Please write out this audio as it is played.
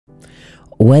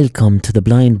Welcome to the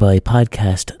Blind Boy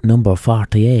podcast number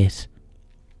 48.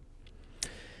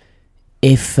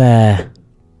 If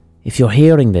you're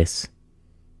hearing this,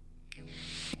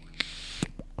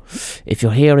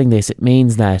 it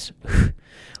means that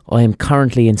I am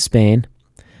currently in Spain,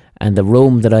 and the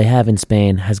room that I have in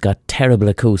Spain has got terrible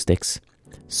acoustics.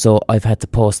 So I've had to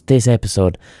post this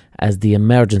episode as the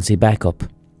emergency backup,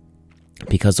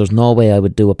 because there's no way I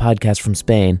would do a podcast from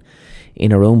Spain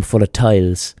in a room full of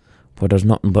tiles where there's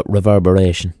nothing but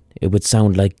reverberation. It would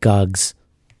sound like gogs.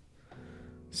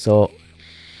 So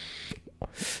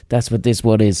that's what this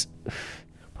one is.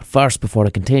 But first, before I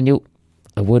continue,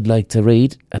 I would like to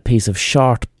read a piece of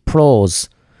short prose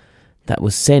that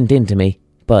was sent in to me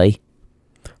by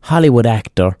Hollywood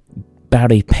actor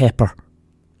Barry Pepper.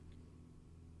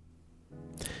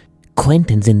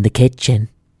 Quentin's in the kitchen,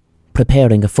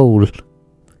 preparing a fool.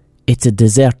 It's a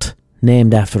dessert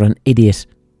named after an idiot.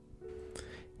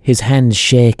 His hands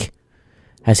shake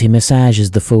as he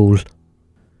massages the fool.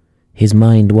 His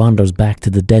mind wanders back to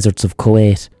the deserts of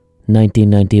Kuwait,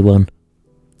 1991.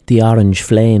 The orange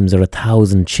flames are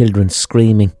 1,000 children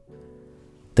screaming.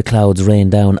 The clouds rain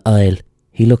down aisle.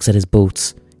 He looks at his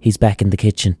boots. He's back in the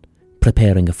kitchen,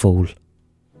 preparing a fool.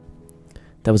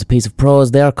 That was a piece of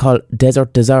prose there called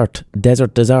Desert Dessert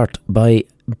by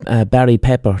Barry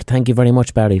Pepper. Thank you very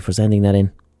much, Barry, for sending that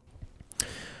in.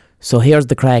 So here's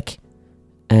the crack.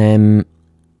 I'm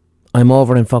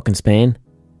over in fucking Spain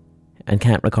and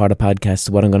can't record a podcast.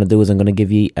 So what I'm going to do is I'm going to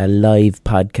give you a live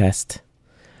podcast.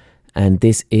 And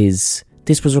this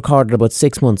was recorded about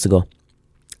 6 months ago.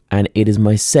 And it is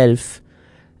myself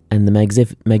and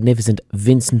the magnificent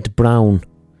Vincent Browne.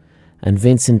 And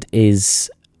Vincent he's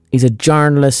a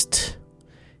journalist,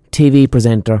 TV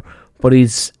presenter, but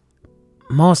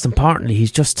most importantly,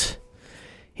 he's just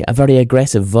a very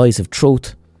aggressive voice of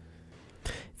truth.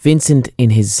 Vincent,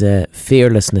 in his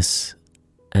fearlessness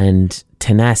and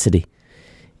tenacity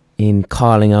in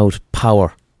calling out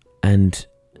power and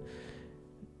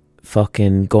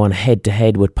fucking going head to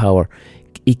head with power,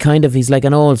 he's like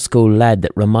an old school lad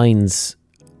that reminds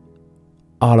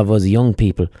all of us young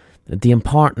people the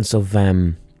importance of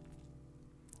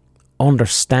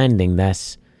understanding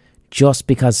that just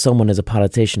because someone is a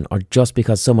politician or just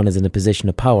because someone is in a position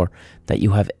of power, that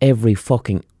you have every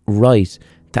fucking right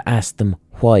to ask them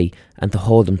why and to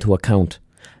hold them to account.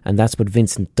 And that's what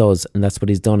Vincent does, and that's what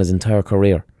he's done his entire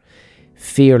career.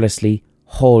 Fearlessly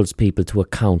holds people to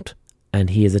account, and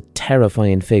he is a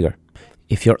terrifying figure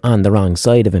if you're on the wrong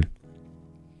side of him.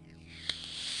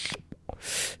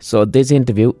 So this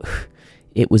interview,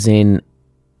 it was in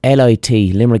LIT,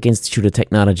 Limerick Institute of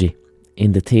Technology,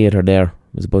 in the theatre there.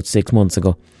 It was about 6 months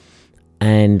ago.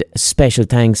 And special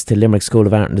thanks to Limerick School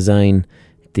of Art and Design,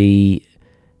 the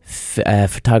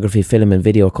photography, film and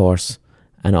video course,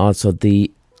 and also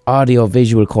the audio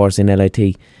visual course in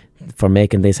LIT for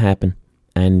making this happen.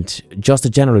 And just a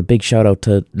general big shout out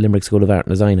to Limerick School of Art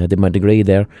and Design. I did my degree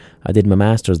there, I did my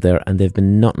masters there, and they've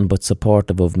been nothing but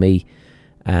supportive of me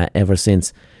ever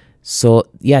since. So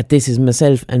yeah, this is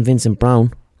myself and Vincent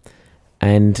Browne,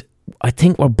 and I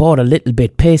think we're both a little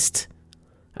bit pissed,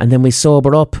 and then we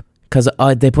sober up because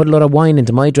they put a lot of wine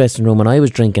into my dressing room and I was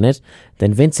drinking it.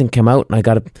 Then Vincent came out and I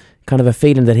got a kind of a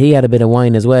feeling that he had a bit of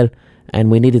wine as well, and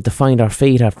we needed to find our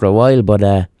feet after a while. But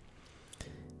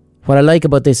what I like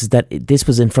about this is that this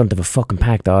was in front of a fucking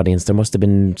packed audience. There must have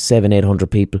been 700-800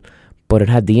 people, but it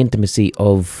had the intimacy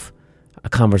of a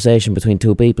conversation between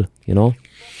two people, you know.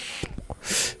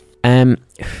 I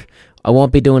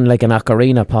won't be doing like an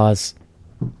ocarina pause,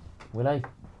 will I?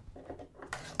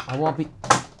 I won't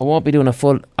be doing a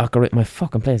full ocarina. My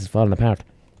fucking place is falling apart.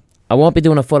 I won't be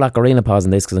doing a full ocarina pause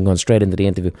in this because I'm going straight into the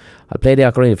interview. I'll play the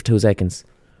ocarina for 2 seconds.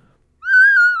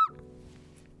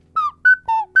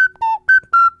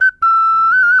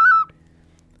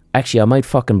 Actually, I might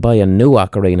fucking buy a new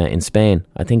ocarina in Spain.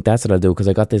 I think that's what I'll do, because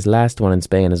I got this last one in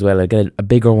Spain as well. I'll get a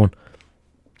bigger one.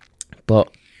 But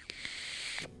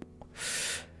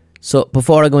so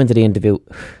before I go into the interview,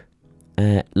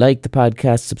 like the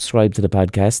podcast, subscribe to the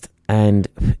podcast, and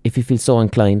if you feel so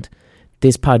inclined,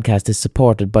 this podcast is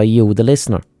supported by you, the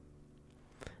listener,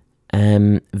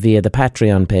 via the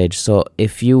Patreon page. So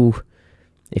if you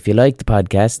like the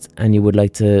podcast and you would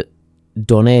like to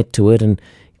donate to it and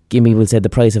give me, we'll say, the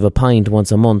price of a pint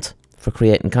once a month for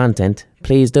creating content,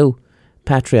 please do.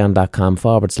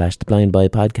 Patreon.com/The Blind Boy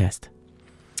Podcast.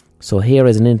 So here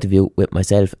is an interview with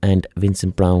myself and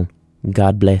Vincent Browne.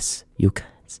 God bless you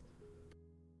cats.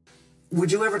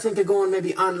 Would you ever think of going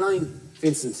maybe online,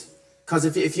 Vincent? Because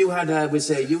if you had, we'll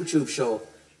say, a YouTube show,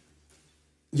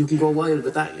 you can go wild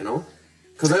with that, you know?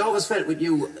 Because I always felt with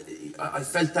you, I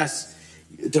felt that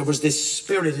there was this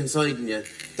spirit inside in you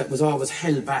that was always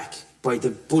held back by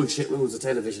the bullshit rules of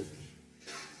television?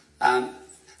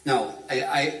 No,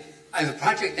 I have a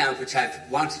project now which I've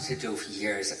wanted to do for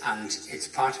years, and it's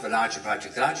part of a larger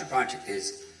project. The larger project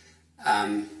is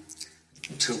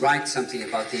to write something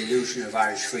about the illusion of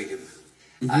Irish freedom,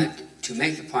 to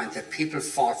make the point that people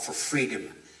fought for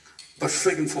freedom. But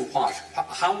freedom from what?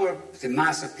 How were the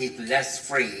mass of people less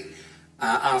free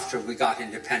after we got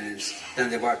independence than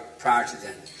they were prior to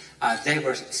then? They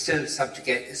were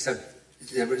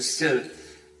still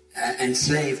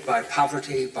enslaved by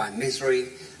poverty, by misery,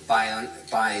 by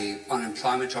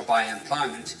unemployment or by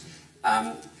employment,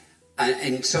 and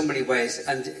in so many ways.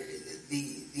 And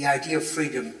the idea of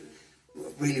freedom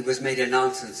really was made a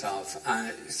nonsense of.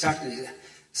 Certainly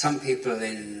some people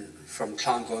from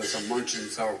Clongowes or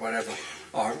Munchins or whatever,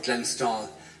 or Glenstall,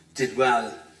 did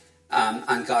well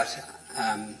and got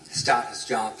status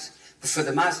jobs. But for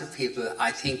the mass of people,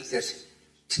 I think that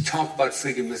to talk about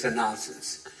freedom was a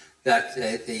nonsense. That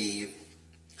the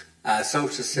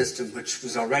social system, which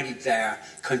was already there,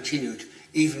 continued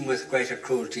even with greater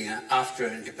cruelty after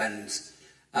independence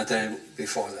than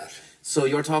before that. So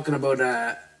you're talking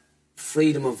about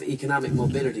freedom of economic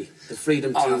mobility, the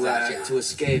freedom to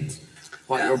escape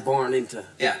what you're born into.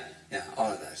 Yeah,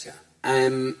 all of that, yeah.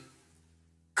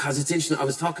 Because it's interesting, I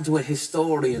was talking to a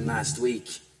historian last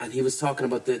week, and he was talking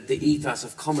about the ethos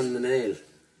of Common and Ale,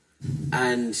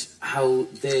 and how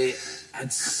they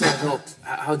had set up,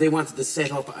 how they wanted to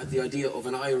set up the idea of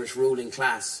an Irish ruling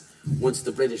class once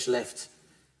the British left.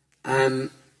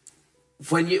 When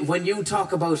you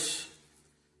talk about,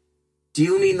 do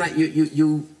you mean that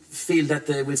you feel that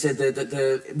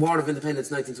the War of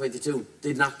Independence 1922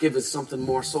 did not give us something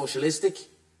more socialistic?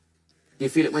 Do you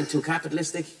feel it went too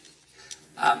capitalistic?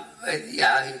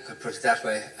 Yeah, you could put it that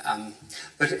way.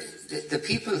 But the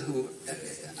people who,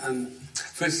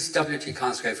 for instance, W.T.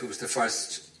 Cosgrave, who was the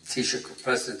first Taoiseach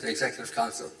president of the Executive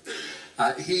Council,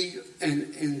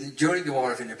 during the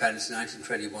War of Independence in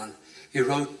 1921,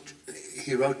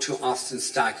 he wrote to Austin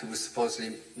Stack, who was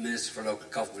supposedly Minister for Local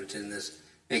Government in this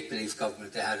make-believe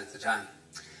government they had at the time,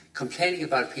 complaining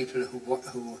about people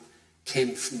who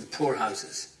came from the poor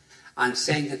houses, and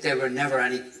saying that they were never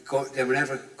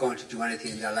going to do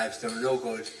anything in their lives. They were no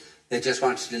good. They just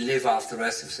wanted to live off the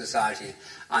rest of society,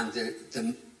 and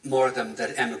the more of them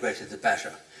that emigrated, the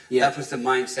better. Yeah. That was the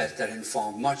mindset that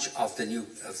informed much of the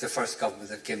first government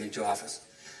that came into office.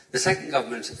 The second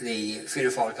government, the Fianna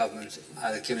Fáil government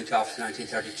that came into office in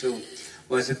 1932,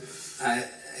 was a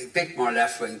bit more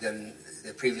left-wing than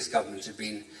the previous government had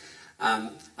been.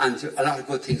 And a lot of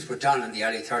good things were done in the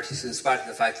early 30s, in spite of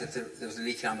the fact that there was an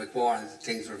economic war and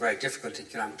things were very difficult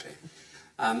economically.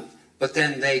 But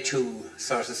then they too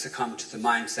sort of succumbed to the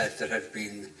mindset that had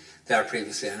been there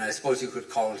previously, and I suppose you could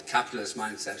call it capitalist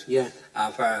mindset,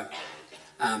 where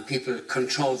people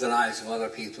control the lives of other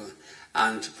people,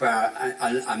 and where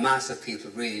a mass of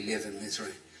people really live in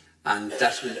misery. And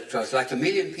that's what it was. Like 1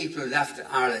 million people left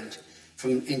Ireland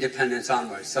from independence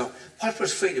onwards. So what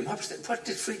was freedom? What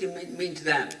did freedom mean to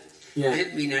them? Yeah. It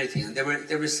didn't mean anything. And they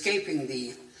were escaping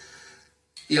the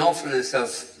awfulness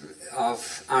of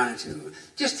Ireland.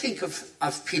 Just think of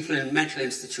people in mental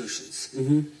institutions,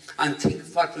 and think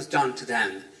of what was done to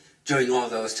them during all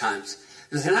those times.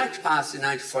 There was an act passed in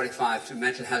 1945, the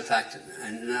Mental Health Act in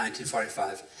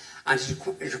 1945, and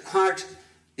it required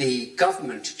the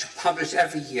government to publish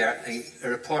every year a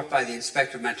report by the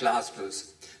Inspector of Mental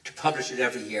Hospitals, to publish it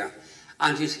every year.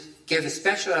 And it gave a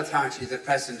special authority to the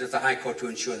President of the High Court to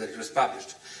ensure that it was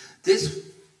published.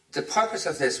 The purpose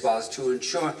of this was to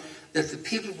ensure that the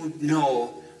people would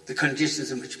know the conditions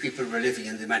in which people were living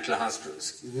in the mental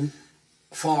hospitals.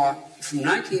 From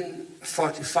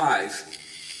 1945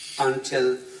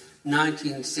 until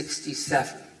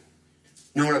 1967,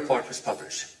 no report was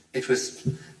published.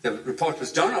 The report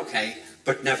was done okay,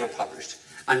 but never published.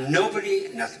 And nobody,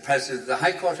 not the President of the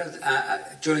High Court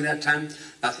during that time,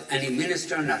 not any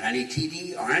minister, not any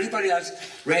TD or anybody else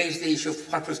raised the issue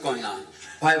of what was going on.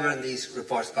 Why weren't these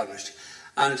reports published?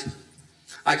 And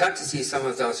I got to see some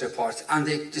of those reports, and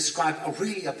they describe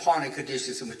really appalling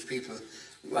conditions in which people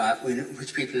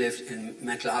lived in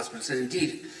mental hospitals. And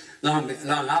indeed, long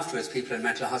afterwards, people in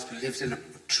mental hospitals lived in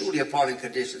truly appalling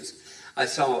conditions. I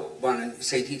saw one in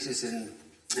St. Eates in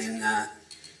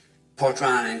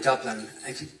Portrane in Dublin.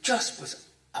 It just was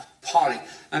appalling.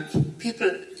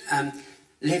 People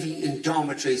living in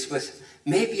dormitories with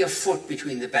maybe a foot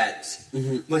between the beds,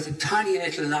 with a tiny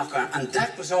little locker, and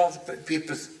that was all the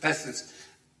people's possessions.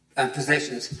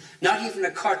 Not even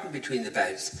a curtain between the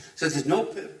beds. So there's no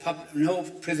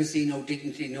privacy, no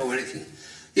dignity, no anything.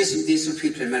 These were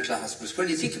people in mental hospitals. When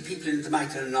you think of people in the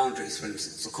Magdalen laundries, for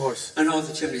instance, Of course. and all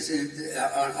the chimneys, and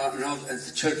all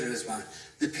the children as well,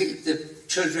 the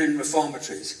children in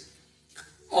reformatories,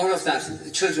 all of that,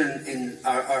 the children in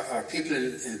our people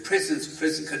in prisons,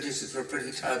 prison conditions were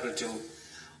pretty terrible too.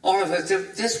 All of it,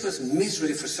 this was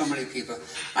misery for so many people.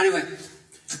 Anyway,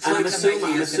 and I'm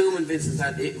assuming, Vincent,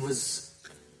 that it was,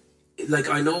 like,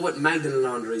 I know what Magdalen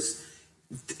laundries,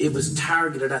 it was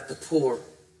targeted at the poor.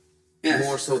 Yes.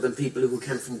 More so than people who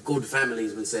came from good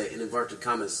families, we'll say, in inverted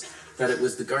commas. That it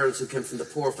was the girls who came from the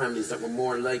poor families that were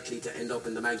more likely to end up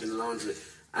in the Magdalen laundry.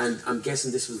 And I'm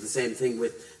guessing this was the same thing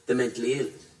with the mentally ill.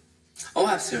 Oh,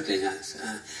 absolutely, yes.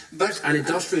 And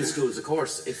industrial schools, of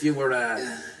course. If you were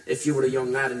a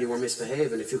young lad and you were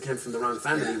misbehaving, if you came from the wrong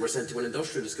family, you were sent to an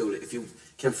industrial school. If you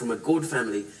came from a good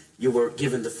family, you were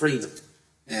given the freedom.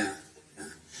 Yeah.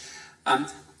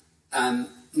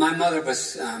 My mother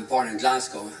was born in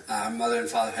Glasgow. Her mother and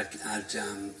father had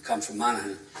come from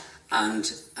Monaghan, and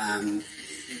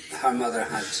her mother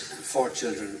had 4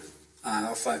 children,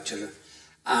 or 5 children.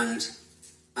 And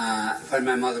when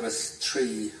my mother was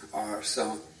 3 or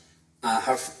so,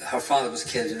 her father was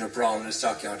killed in a brawl in a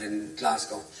stockyard in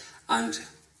Glasgow. And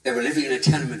they were living in a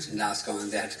tenement in Glasgow, and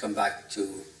they had to come back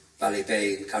to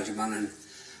Ballybay in County Monaghan.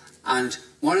 And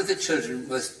one of the children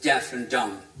was deaf and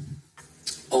dumb.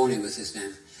 Only was his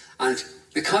name. And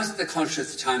because of the culture at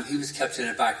the time, he was kept in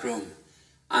a back room.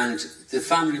 And the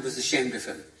family was ashamed of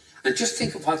him. And just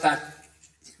think of what that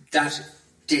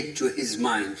did to his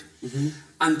mind. Mm-hmm.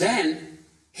 And then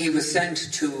he was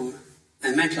sent to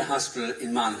a mental hospital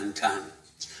in Monaghan town.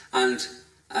 And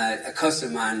a cousin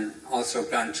of mine, also a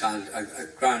grandchild,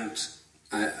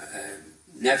 a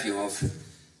nephew of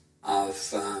or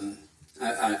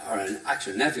an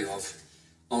actual nephew of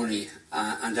Only,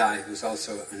 and I, who's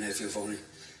also a nephew of Only.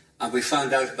 And we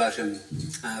found out about him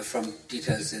from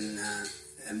details in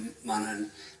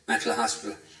Monaghan Mental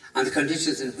Hospital and the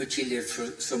conditions in which he lived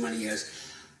for so many years.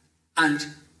 And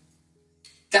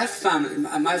that family,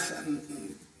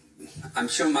 I'm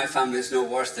sure my family is no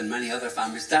worse than many other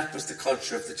families. That was the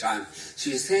culture of the time. So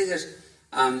you say that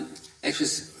it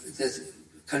was the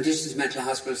conditions in mental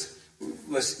hospitals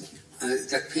was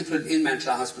that people in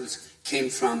mental hospitals came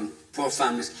from poor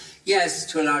families. Yes,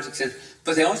 to a large extent,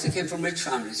 but they also came from rich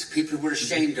families, people who were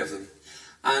ashamed of them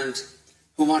and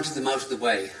who wanted them out of the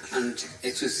way. And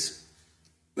it was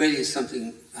really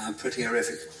something pretty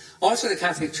horrific. Also, the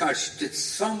Catholic Church did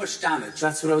so much damage.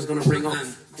 That's what I was going to bring up.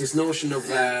 This notion of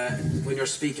when you're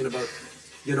speaking about,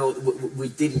 we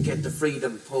didn't get the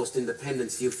freedom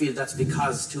post-independence. Do you feel that's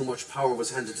because too much power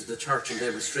was handed to the Church and they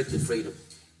restricted freedom?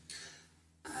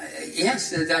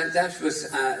 Yes, that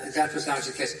was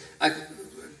largely the case.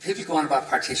 People go on about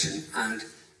partition, and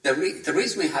the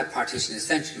reason we had partition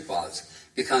essentially was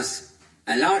because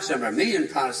a large number, a million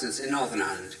Protestants in Northern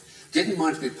Ireland, didn't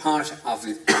want to be part of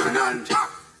an Ireland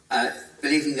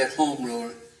believing that home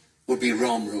rule would be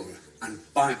Rome rule, and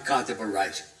by God they were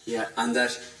right. Yeah. And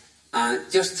that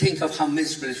just think of how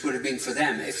miserable it would have been for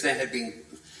them if they had been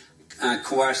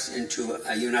coerced into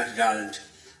a united Ireland.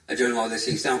 Doing all these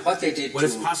things. Now, what they did. Well,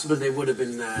 it's possible they would have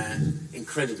been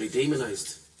incredibly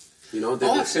demonised.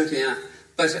 Absolutely, yeah.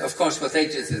 But of course, what they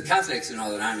did to the Catholics in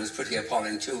Northern Ireland was pretty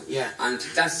appalling too. Yeah. And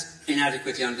that's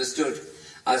inadequately understood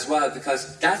as well,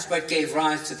 because that's what gave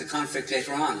rise to the conflict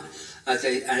later on.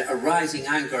 A rising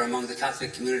anger among the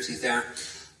Catholic communities there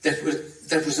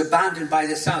that was abandoned by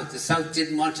the South. The South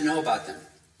didn't want to know about them.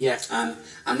 Yes. I'm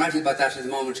writing about that at the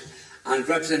moment. And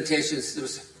representations. There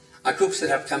was groups that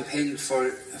have campaigned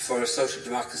for social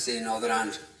democracy in Northern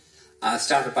Ireland,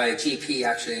 started by a GP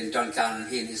actually in Duncannon.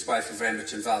 He and his wife were very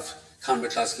much involved. Conor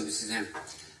McCluskey was his name,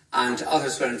 and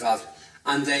others were involved.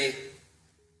 And they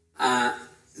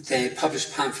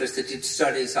published pamphlets. They did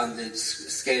studies on the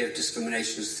scale of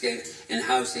discrimination, scale in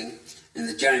housing, in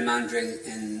the gerrymandering,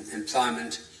 in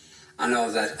employment, and all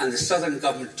that. And the Southern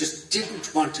government just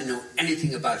didn't want to know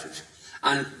anything about it,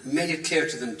 and made it clear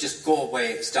to them, just go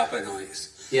away, stop annoying us.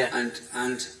 Yeah. And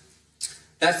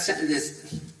that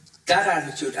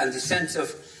attitude and the sense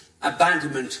of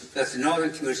abandonment that the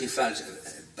Northern community felt,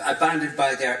 abandoned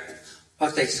by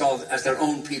what they saw as their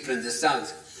own people in the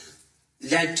South,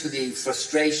 led to the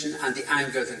frustration and the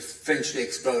anger that eventually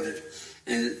exploded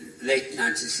in the late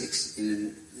 1960s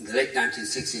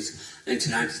into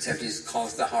 1970s,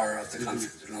 caused the horror of the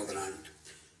conflict in Northern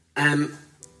Ireland.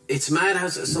 It's mad how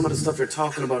some of the stuff you're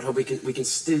talking about, how we can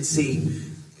still see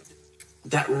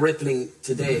that rippling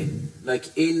today, like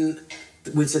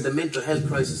we'll say the mental health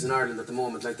crisis in Ireland at the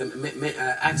moment. Like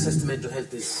access to mental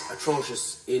health is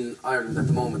atrocious in Ireland at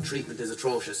the moment. Treatment is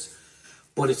atrocious.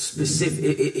 but it's specific.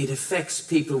 It affects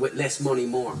people with less money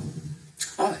more.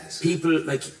 Oh, yes. People,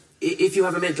 like, if you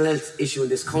have a mental health issue in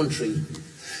this country,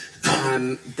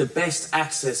 the best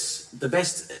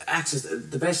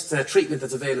treatment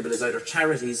that's available is either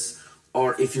charities,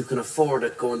 or if you can afford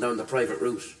it, going down the private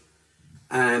route.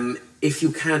 If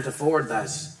you can't afford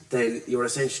that, then you're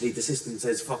essentially, the system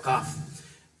says fuck off.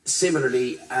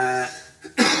 Similarly,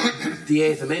 the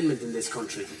Eighth Amendment in this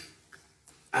country,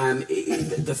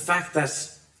 the fact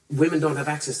that women don't have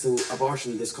access to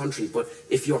abortion in this country, but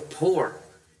if you're poor,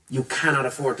 you cannot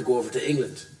afford to go over to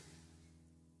England.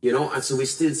 You know, and so we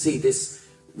still see this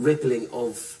rippling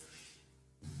of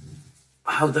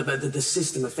how the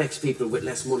system affects people with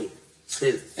less money.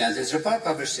 Still. Yeah, there's a report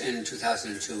published in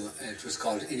 2002, it was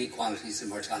called Inequalities and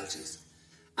Mortalities.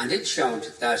 And it showed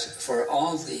that for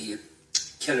all the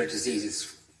killer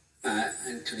diseases,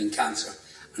 including cancer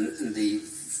and the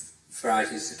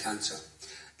varieties of cancer,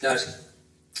 that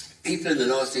people in the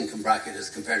lowest income bracket as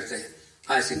compared to the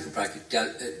highest income bracket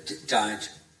died,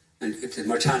 and the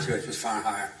mortality rate was far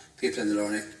higher, people in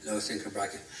the lowest income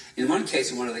bracket. In one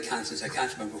case, in one of the cancers, I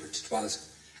can't remember which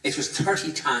it was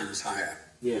 30 times higher.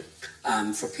 Yeah.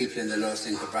 For people in the lowest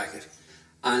income bracket.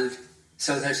 And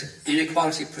so that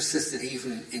inequality persisted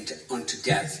even unto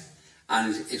death,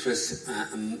 and it was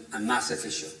a massive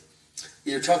issue.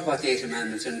 You talk about the Eighth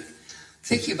Amendment, and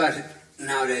thinking about it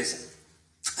nowadays,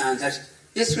 that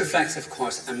this reflects, of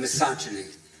course, a misogyny.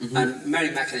 Mm-hmm. And Mary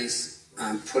McAleese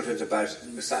put it about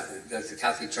that the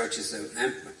Catholic Church is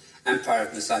an empire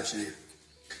of misogyny.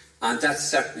 And that's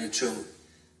certainly true.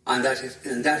 And that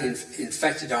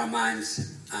infected our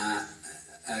minds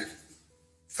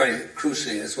very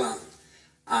crucially as well.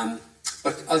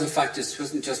 But other factors, it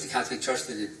wasn't just the Catholic Church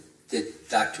that did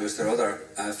that to us, there are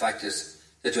other factors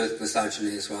that do with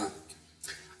misogyny as well.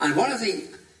 And one of the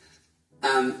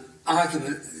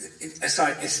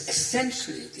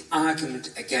essentially the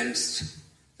argument against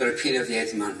the repeal of the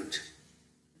Eighth Amendment,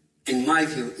 in my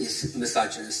view, is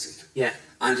misogynistic. Yeah.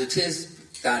 And it is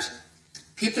that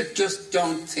people just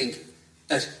don't think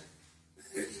that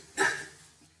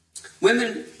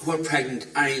women who are pregnant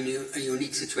are in a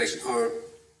unique situation, or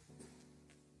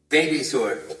babies who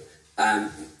are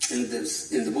in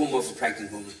the womb of a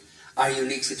pregnant woman are a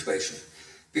unique situation,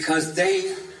 because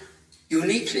they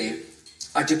uniquely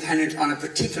are dependent on a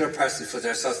particular person for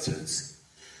their sustenance.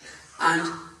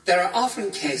 And there are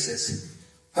often cases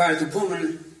where the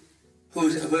woman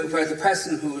where the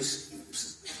person who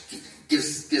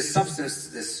gives substance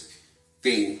to this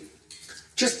being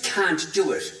just can't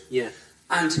do it. Yeah.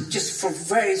 And just for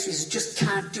various reasons, just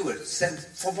can't do it. So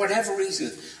for whatever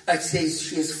reason, like say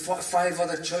she has 5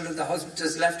 other children, the husband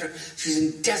has left her, she's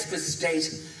in desperate state,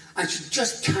 and she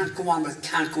just can't go on with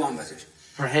it.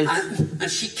 Her health. And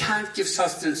she can't give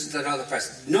sustenance to that other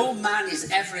person. No man is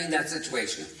ever in that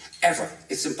situation. Ever.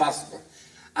 It's impossible.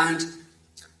 And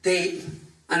the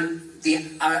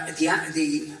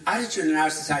attitude in our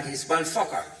society is, well,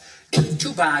 fuck her.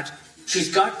 Too bad.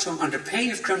 She's got to, under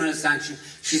pain of criminal sanction,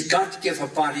 she's got to give her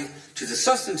body to the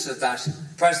sustenance of that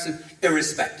person,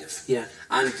 irrespective. Yeah.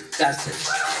 And that's it.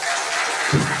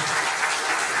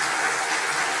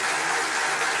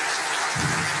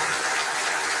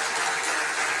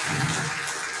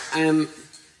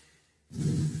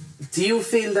 Do you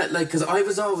feel that, like, because I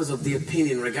was always of the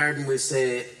opinion regarding, we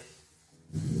say,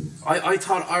 I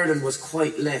thought Ireland was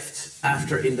quite left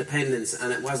after independence,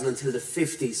 and it wasn't until the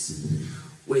 50s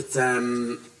with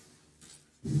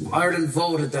Ireland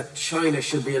voted that China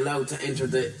should be allowed to enter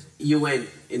the UN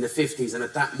in the 50s, and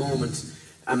at that moment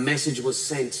a message was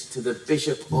sent to the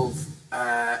Bishop of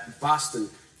Boston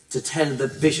to tell the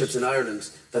bishops in Ireland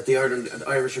that the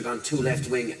Irish are gone too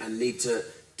left-wing and need to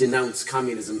denounce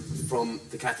communism from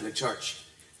the Catholic Church.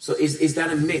 So is that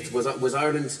a myth? Was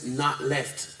Ireland not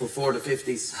left before the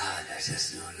 50s? That's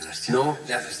just No?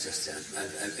 That was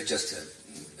just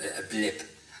a blip.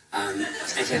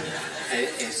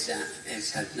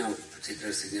 It's had no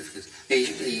particular significance.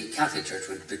 The Catholic Church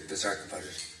went a bit berserk about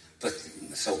it, but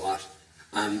so what?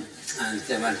 And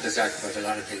they went berserk about a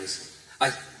lot of things.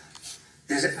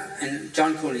 In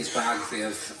John Cooley's biography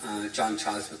of John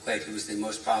Charles McQuaid, who was the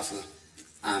most powerful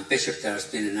bishop there has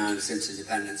been in Ireland since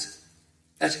independence.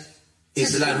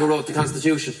 He's the lad who wrote the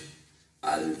Constitution.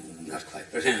 Not quite,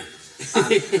 but anyway.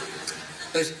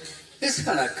 But this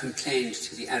fellow complained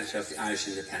to the editor of the Irish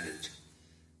Independent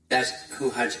who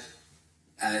had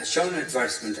shown an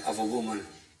advertisement of a woman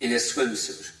in a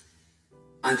swimsuit,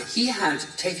 and he had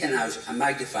taken out a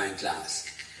magnifying glass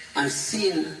and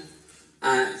seen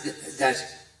that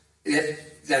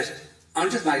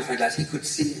under the magnifying glass he could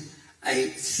see a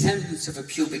semblance of a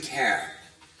pubic hair,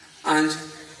 and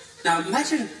Now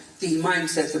imagine the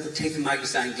mindset that would take a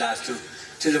magnifying glass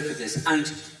to look at this,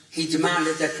 and he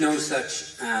demanded that no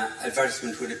such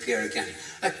advertisement would appear again.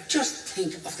 Just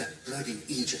think of that bloody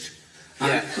idiot.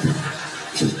 Yeah.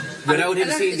 Without him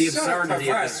seeing the absurdity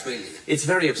of it. Really. It's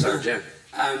very absurd, yeah.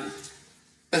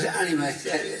 But anyway,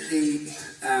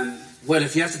 well,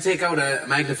 if you have to take out a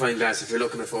magnifying glass if you're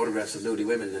looking at photographs of nudie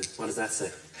women, then what does that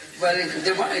say? Well,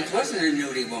 it wasn't a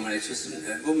nudie woman. It was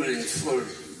a woman in full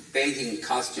bathing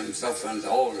costume stuff, and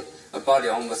her body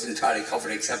almost entirely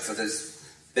covered except for this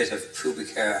bit of pubic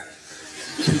hair.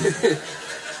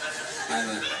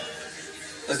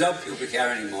 There's no pubic hair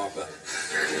anymore, but...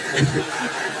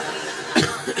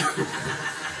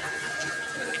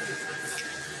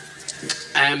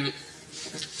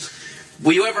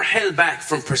 Were you ever held back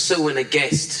from pursuing a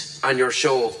guest on your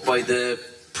show by the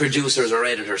producers or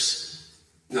editors?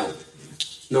 No.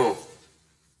 No.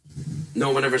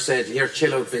 No one ever said, "Here,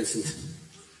 chill out, Vincent."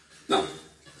 No.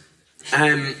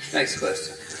 Next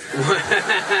question.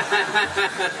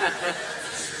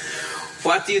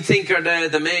 What do you think are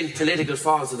the main political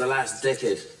faults of the last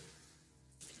decade?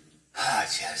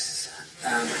 Jesus.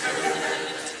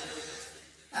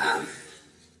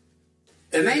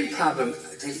 The main problem,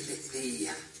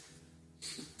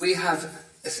 we have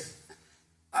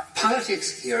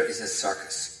politics here is a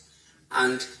circus,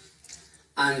 and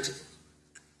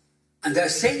they're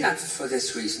saying that for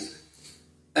this reason.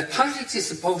 That politics is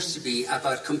supposed to be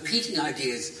about competing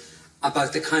ideas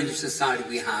about the kind of society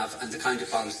we have and the kind of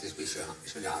policies we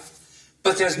should have.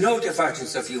 But there's no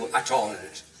divergence of view at all in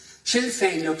it. Sinn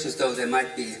Féin looks as though they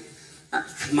might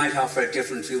offer a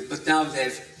different view, but now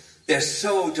they're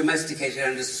so domesticated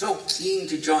and they're so keen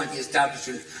to join the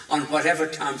establishment on whatever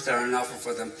terms there are on offer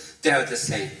for them, they're the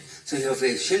same. So you have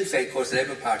the Sinn Féin, of course, the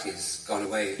Labour Party has gone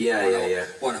away.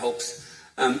 One hopes.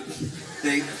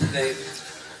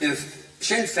 If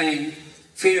Sinn Féin,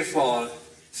 Fianna Fáil,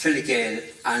 Fine Gael,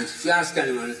 and if you ask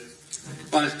anyone,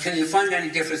 well, can you find any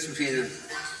difference between them?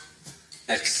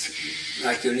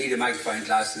 Like you need a magnifying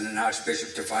glass and an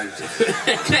archbishop to find it.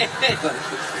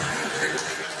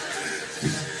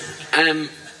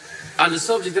 On the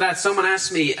subject of that, someone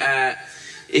asked me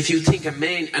if you think a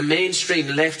mainstream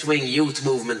left-wing youth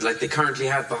movement like they currently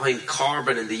have behind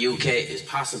Corbyn in the UK is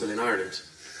possible in Ireland.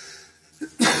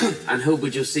 And who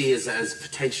would you see as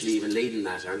potentially even leading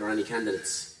that? Are there any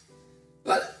candidates?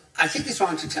 Well, I think it's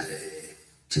wrong to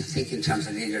think in terms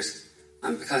of leaders.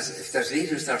 Because if there's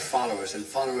leaders, there are followers, and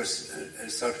followers are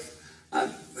sort of,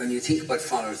 when you think about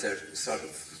followers, they're sort of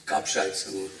gobshites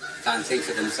who can't think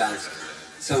for themselves.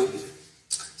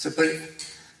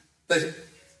 But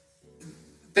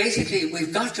basically,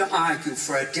 we've got to argue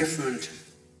for a different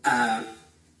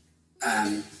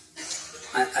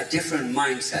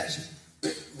mindset.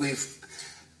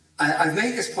 I've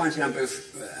made this point a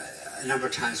number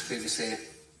of times previously,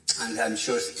 and I'm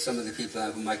sure some of the people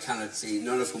whom I cannot see,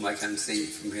 none of whom I can see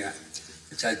from here,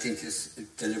 which I think is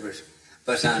deliberate,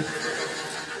 but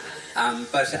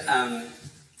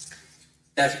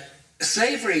that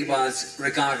slavery was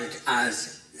regarded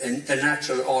as the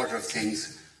natural order of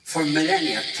things for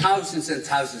millennia, thousands and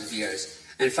thousands of years.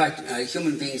 In fact,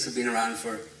 human beings have been around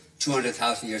for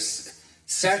 200,000 years.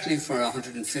 Certainly for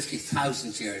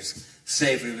 150,000 years,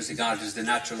 slavery was regarded as the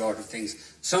natural order of things.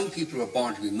 Some people were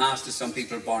born to be masters, some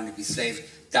people are born to be slaves.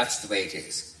 That's the way it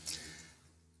is.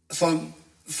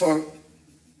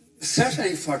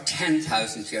 Certainly for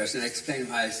 10,000 years, and I'll explain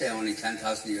why I say only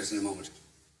 10,000 years in a moment,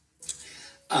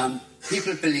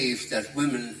 people believed that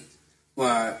women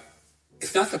were,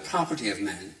 if not the property of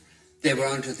men, they were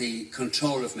under the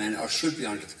control of men, or should be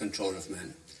under the control of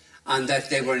men, and that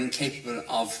they were incapable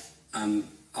of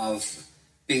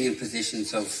being in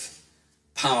positions of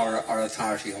power or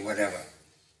authority or whatever.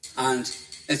 And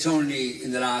it's only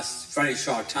in the last very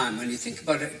short time, when you think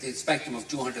about it, the spectrum of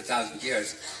 200,000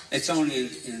 years, it's only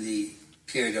in the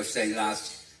period of, say, the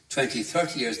last 20,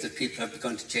 30 years that people have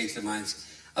begun to change their minds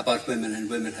about women, and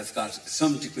women have got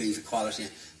some degree of equality,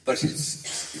 but it's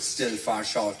still far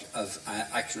short of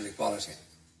actual equality.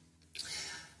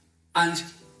 And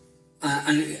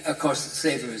of course,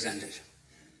 slavery was ended.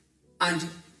 And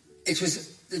this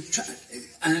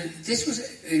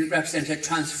represented a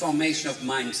transformation of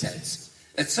mindsets.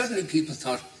 That suddenly people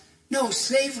thought, no,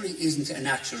 slavery isn't a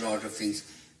natural order of things.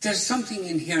 There's something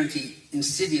inherently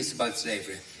insidious about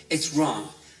slavery. It's wrong.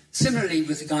 Similarly,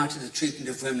 with regard to the treatment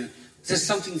of women, there's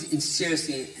something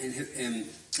seriously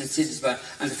insidious about it.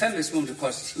 And the feminist movement, of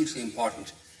course, is hugely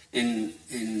important in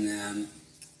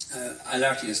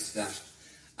alerting us to that.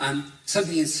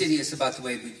 Something insidious about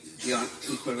the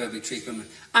unequal way we treat women,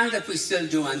 and that we still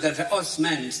do, and that us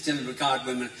men still regard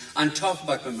women and talk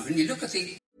about women. When you look at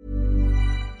the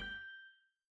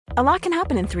A lot can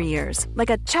happen in 3 years, like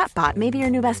a chatbot may be your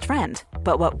new best friend.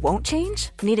 But what won't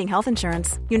change? Needing health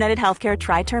insurance. United Healthcare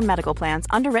Tri-Term Medical Plans,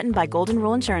 underwritten by Golden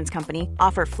Rule Insurance Company,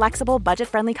 offer flexible,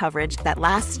 budget-friendly coverage that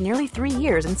lasts nearly 3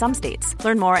 years in some states.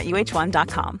 Learn more at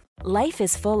uh1.com. Life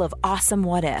is full of awesome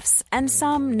what-ifs, and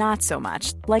some not so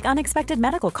much, like unexpected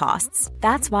medical costs.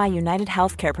 That's why United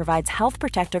Healthcare provides Health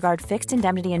Protector Guard fixed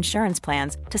indemnity insurance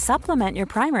plans to supplement your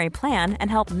primary plan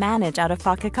and help manage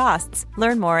out-of-pocket costs.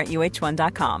 Learn more at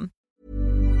uh1.com.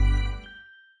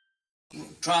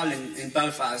 Trial in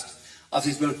Belfast of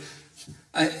these of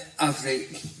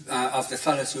the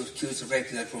fellows who were accused of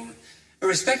raping that woman,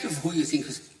 irrespective of who you think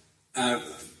is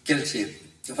guilty,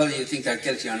 whether you think they're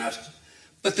guilty or not.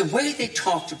 But the way they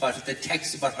talked about it, the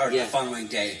text about her the following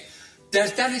day,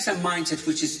 that is a mindset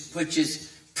which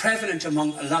is prevalent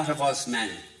among a lot of us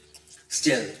men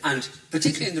still, and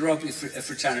particularly in the rugby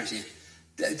fraternity,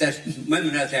 that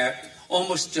women out there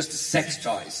almost just as sex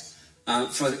toys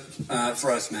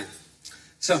for us men.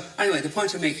 So anyway, the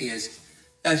point I'm making is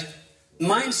that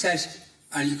mindset,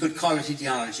 and you could call it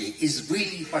ideology, is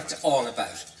really what it's all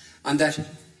about, and that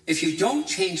if you don't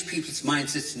change people's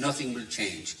mindsets, nothing will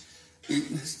change.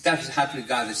 That has happened with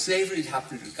regard to slavery, it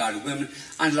happened with regard to women,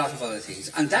 and a lot of other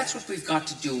things. And that's what we've got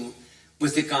to do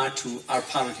with regard to our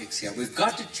politics here. We've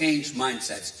got to change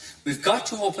mindsets. We've got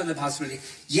to open the possibility.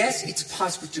 Yes, it's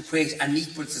possible to create an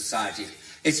equal society.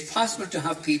 It's possible to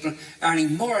have people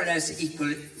earning more or less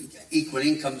equal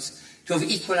incomes, to have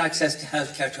equal access to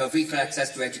healthcare, to have equal access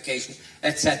to education,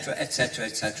 etc., etc.,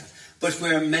 etc. But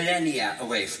we're millennia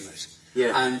away from it.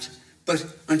 Yeah. But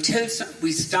until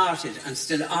we started, and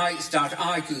still I start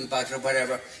arguing about it or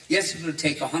whatever, yes, it will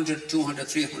take 100, 200,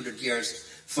 300 years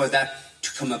for that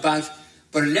to come about.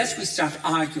 But unless we start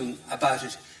arguing about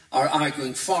it, or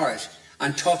arguing for it,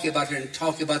 and talking about it, and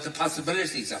talking about the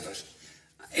possibilities of it,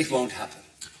 it won't happen.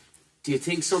 Do you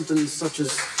think something such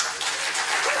as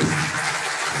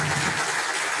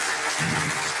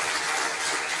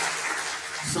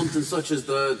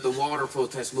the water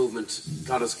protest movement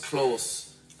got us close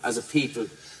as a people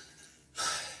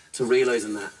to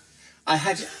realising that? I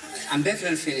had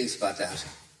ambivalent feelings about that.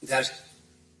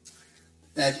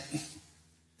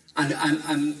 And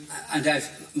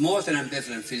I've more than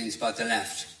ambivalent feelings about the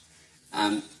left.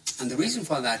 And the reason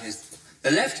for that is the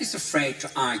left is afraid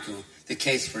to argue the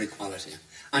case for equality,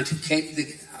 and to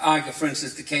argue, for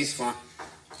instance, the case for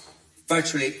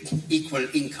virtually equal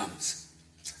incomes.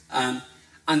 And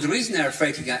the reason they're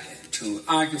afraid to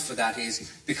argue for that is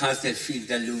because they feel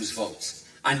they'll lose votes.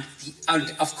 And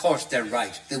of course they're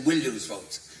right, they will lose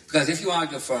votes. Because if you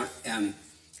argue for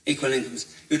equal incomes,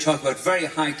 you talk about very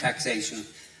high taxation,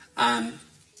 and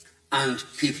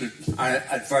people are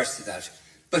adverse to that.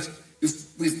 But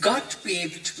we've got to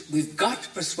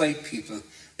persuade people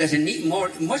that a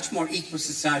much more equal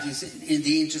society is in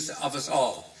the interest of us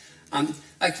all.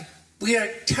 We are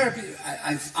terribly,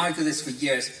 I've argued this for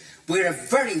years, we're a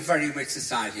very, very rich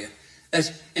society.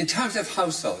 That in terms of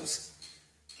households,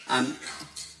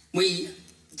 if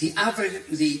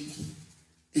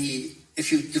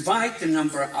you divide the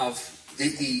number of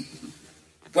the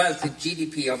wealth, the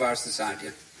GDP of our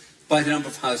society, by the number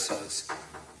of households,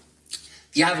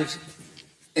 the average,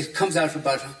 it comes out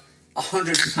about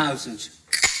 100,000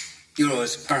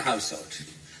 euros per household.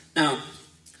 Now,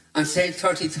 I'm saying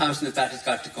 30,000 of that has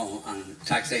got to go on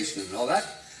taxation and all that,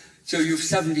 so you've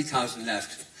 70,000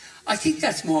 left. I think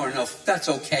that's more enough. That's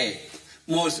okay.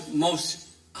 Most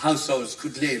households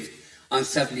could live on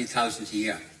 70,000 a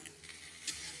year.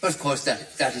 But of course,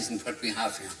 that isn't what we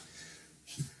have here.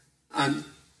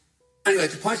 Anyway,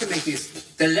 the point I'm making is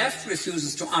the left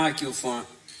refuses to argue for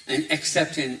and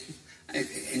accept in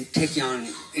taking on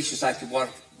issues like the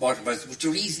water prices, which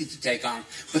are easy to take on,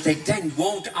 but they then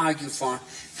won't argue for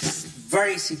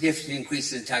very significant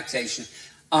increases in taxation,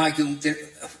 arguing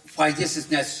why this is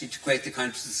necessary to create the kind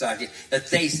of society that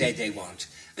they say they want.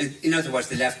 In other words,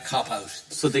 the left cop out.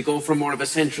 So they go for more of a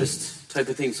centrist type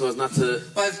of thing, so as not to...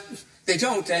 Well, they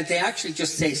don't. They actually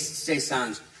just stay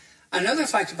sound. Another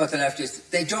fact about the left is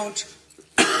they don't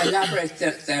elaborate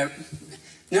their...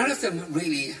 None of them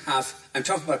really have... I'm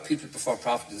talking about People Before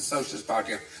Profit, the Socialist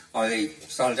Party or the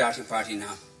Solidarity Party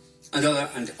now, and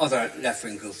other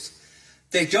left-wing groups.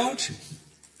 They don't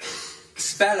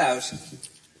spell out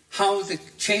how the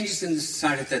changes in the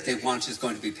society that they want is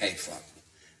going to be paid for.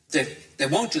 They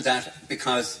won't do that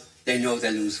because they know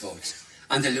they'll lose votes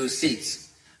and they'll lose seats.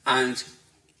 And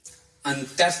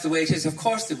that's the way it is. Of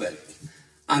course they will.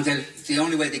 And the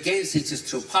only way they gain seats is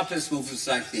through populist movements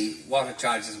like the water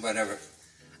charges or whatever.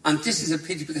 And this is a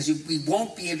pity because we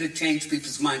won't be able to change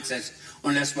people's mindsets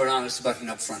unless we're honest about it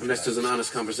up front. Unless there's an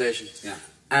honest conversation. Yeah.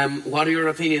 What are your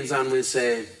opinions on, we'll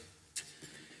say,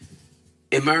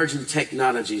 emerging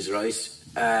technologies, right?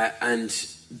 And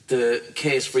the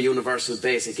case for universal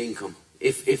basic income.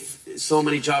 If so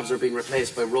many jobs are being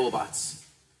replaced by robots,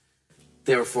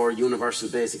 therefore universal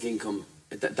basic income,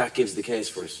 that gives the case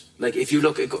for it. Like if you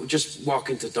look, just walk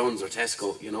into Dunn's or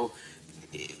Tesco, you know,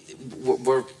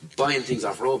 we're buying things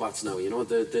off robots now, you know,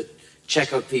 the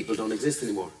checkout people don't exist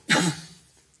anymore.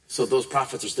 So those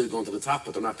profits are still going to the top,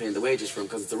 but they're not paying the wages for them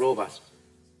because it's a robot.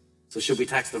 So should we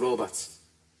tax the robots?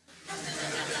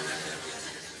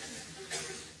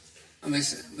 I mean,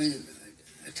 we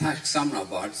tax some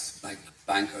robots, like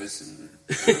bankers and...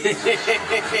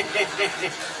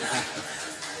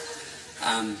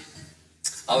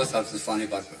 I always thought it was funny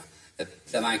about the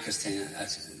bankers thing.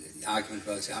 The argument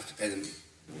was you have to pay them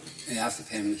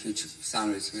huge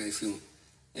salaries.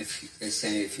 If they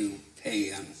say if you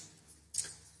pay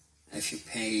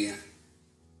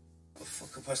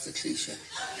what's the cliche?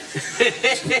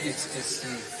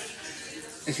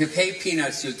 If you pay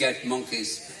peanuts, you get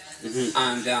monkeys. Mm-hmm.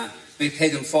 And we pay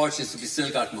them fortunes, we still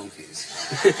got monkeys.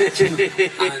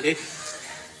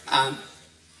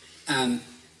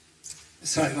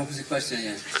 Sorry, what was the question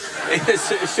again?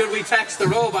 Should we tax the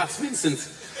robots, Vincent?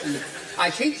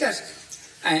 I think that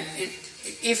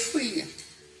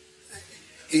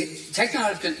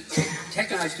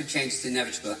technological change is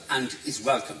inevitable and is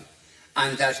welcome,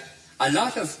 and that a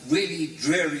lot of really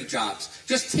dreary jobs.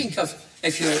 Just think of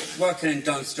if you're working in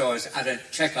Dunnes stores at a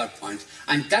checkout point,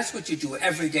 and that's what you do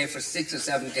every day for 6 or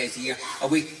 7 days a year, a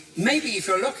week. Maybe if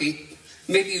you're lucky,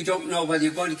 maybe you don't know whether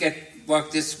you're going to get work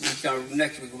this week or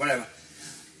next week or whatever.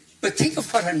 But think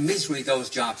of what a misery those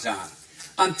jobs are.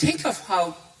 And think of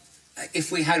how,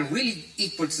 if we had a really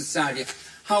equal society,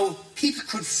 how people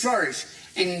could flourish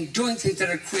in doing things that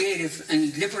are creative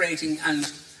and liberating. And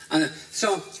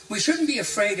so we shouldn't be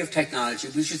afraid of technology.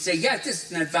 We should say, yeah, this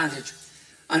is an advantage.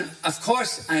 And of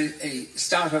course, a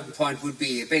starting point would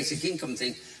be a basic income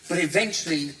thing, but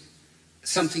eventually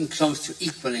something close to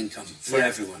equal income for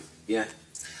everyone. Yeah.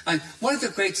 And one of the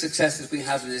great successes we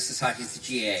have in this society is the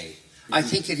GAA. Mm-hmm. I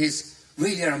think it is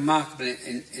really a remarkable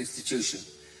institution.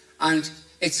 And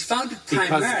it's founded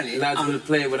primarily because lads will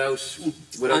play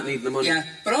without needing the money. Yeah,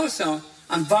 but also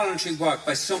on voluntary work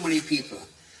by so many people.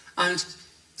 And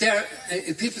there,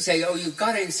 people say, oh, you've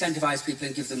got to incentivise people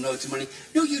and give them loads of money.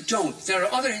 No, you don't. There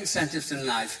are other incentives in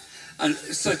life, and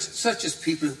such as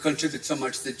people who contribute so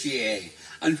much to the GAA.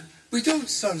 And we don't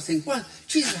sort of think, well,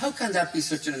 Jesus, how can that be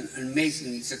such an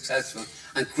amazingly successful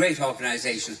and great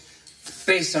organisation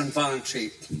based on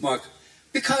voluntary work?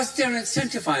 Because they're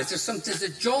incentivised. There's a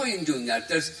joy in doing that.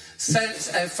 There's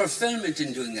fulfilment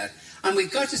in doing that. And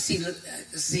we've got to see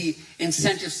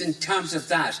incentives in terms of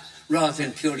that rather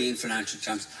than purely in financial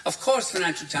terms. Of course,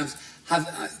 financial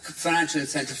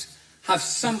incentives have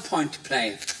some point to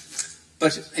play,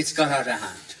 but it's got out of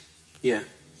hand. Yeah.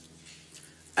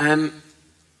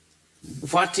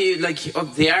 What do you like?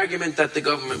 The argument that the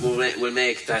government will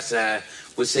make that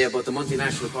will say about the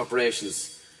multinational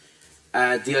corporations,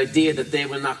 the idea that they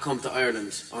will not come to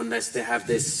Ireland unless they have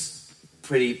this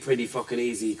pretty fucking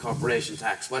easy corporation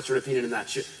tax. What's your opinion on that?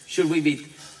 Should we be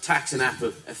taxing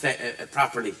Apple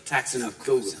properly, taxing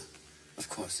Google? Of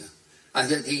course,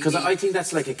 because I think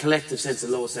that's like a collective sense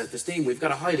of low self-esteem. We've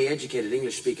got a highly educated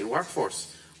English-speaking workforce.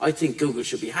 I think Google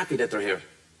should be happy that they're here.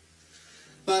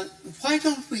 Well, why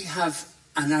don't we have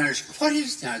an Irish... What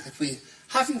is there that we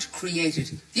haven't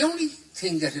created? The only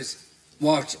thing that has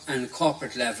worked on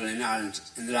corporate level in Ireland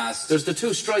in the last... There's the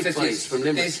two strike boys from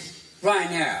Limerick. Is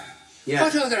Ryanair. Yeah.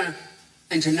 What other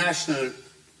international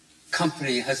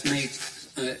company has made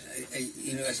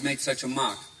such a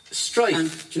mark? Stripe.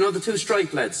 Do you know the two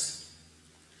Stripe lads?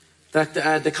 That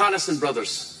the Collison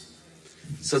brothers.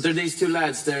 So they're these two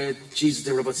lads. They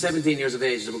were about 17 years of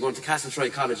age. They were going to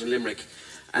Castletroy College in Limerick,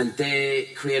 and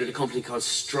they created a company called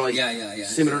Stripe. Yeah.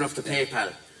 Similar enough to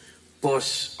PayPal.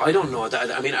 But I don't know.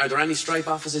 I mean, are there any Stripe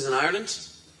offices in Ireland?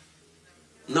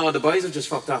 No, the boys have just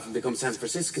fucked off and become San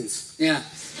Franciscans. Yeah.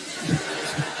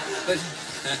 But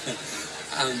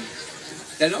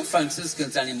there are no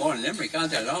Franciscans anymore in Limerick,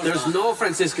 aren't there? There's no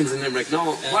Franciscans in Limerick,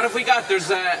 no. Yeah. What have we got?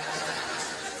 There's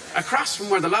across from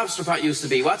where the lobster pot used to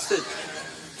be.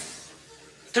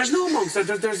 There's no monks. There's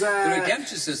the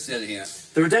Redemptorists are still here.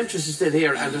 The Redemptorists are still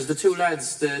here, and there's the two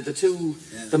lads,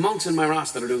 the monks in my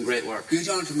Ross that are doing great work. You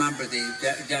don't remember the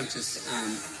Redemptorists,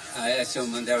 I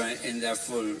assume, when they were in their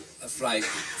full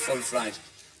flight.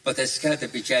 But they scared the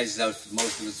bejesus out of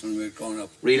most of us when we were growing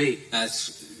up. Really?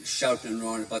 Shouting and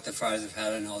roaring about the fires of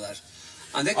hell and all that.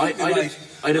 And they I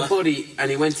had a buddy,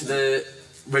 and he went to the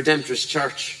Redemptorist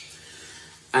church.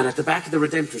 And at the back of the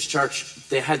Redemptorist Church,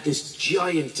 they had this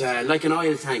giant, like an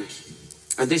oil tank.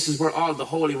 And this is where all the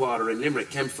holy water in Limerick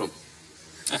came from.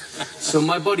 So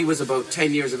my buddy was about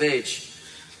 10 years of age.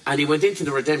 And he went into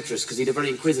the Redemptorist because he had a very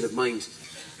inquisitive mind.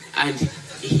 And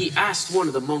he asked one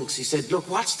of the monks, he said, look,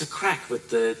 what's the crack with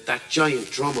that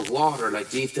giant drum of water? Like,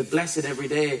 do you have to bless it every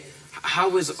day?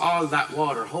 How is all that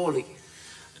water holy?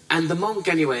 And the monk,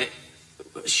 anyway,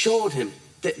 showed him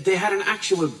that they had an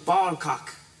actual ball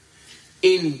cock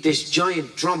in this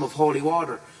giant drum of holy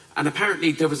water. And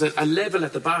apparently there was a level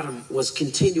at the bottom was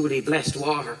continually blessed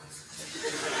water.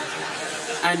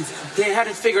 And they had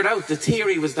it figured out. The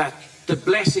theory was that the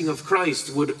blessing of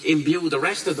Christ would imbue the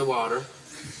rest of the water,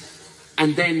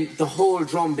 and then the whole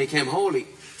drum became holy.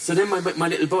 So then my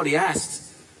little buddy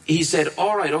asked, he said,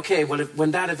 all right, okay, well,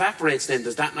 when that evaporates then,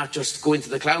 does that not just go into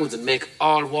the clouds and make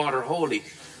all water holy?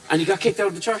 And he got kicked out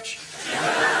of the church.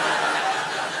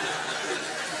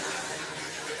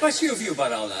 What's your view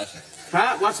about all that?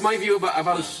 Huh? What's my view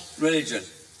about religion?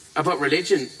 About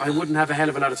religion? I wouldn't have a hell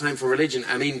of a lot of time for religion.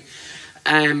 I mean,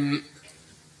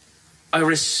 I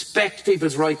respect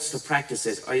people's rights to practice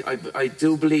it. I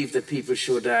do believe that people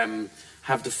should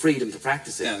have the freedom to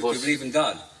practice it. Yeah, but do you believe in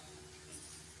God?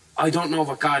 I don't know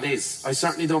what God is. I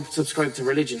certainly don't subscribe to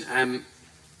religion.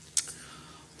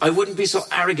 I wouldn't be so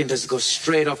arrogant as to go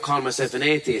straight up call myself an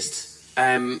atheist.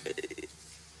 I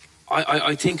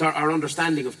think our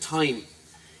understanding of time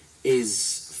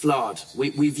is flawed.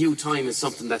 We view time as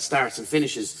something that starts and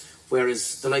finishes,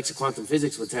 whereas the likes of quantum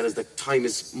physics would tell us that time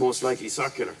is most likely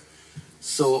circular.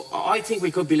 So I think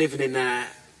we could be living in a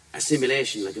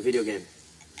simulation, like a video game.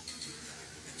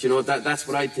 Do you know, that's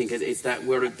what I think. It's that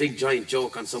we're a big giant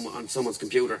joke on someone's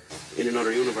computer in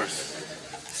another universe.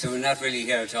 So we're not really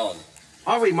here at all?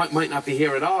 Or we might not be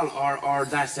here at all, or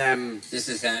that... This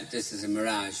is a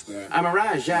mirage. A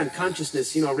mirage, yeah, and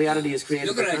consciousness, you know, reality is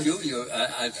created... Looking at you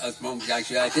at the moment,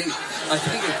 actually, I think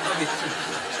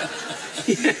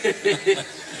it's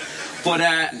But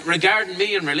probably... regarding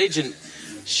me and religion,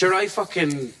 sure, I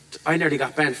nearly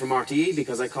got banned from RTE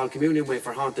because I called communion way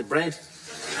for haunted bread.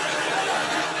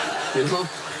 You know?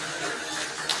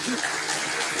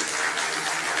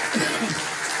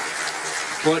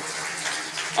 But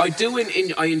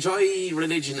I enjoy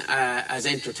religion as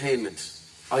entertainment.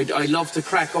 I love to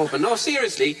crack open. No,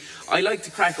 seriously, I like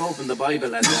to crack open the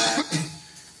Bible as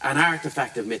an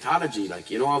artifact of mythology. Like,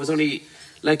 you know, I was only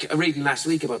reading last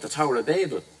week about the Tower of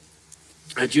Babel.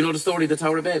 Do you know the story of the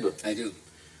Tower of Babel? I do.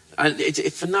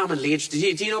 It's phenomenally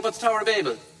interesting. Do you know about the Tower of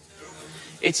Babel?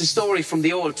 It's a story from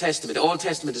the Old Testament. The Old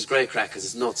Testament is great crack because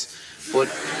it's nuts. But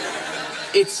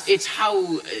it's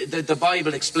how the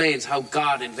Bible explains how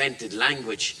God invented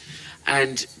language.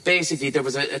 And basically there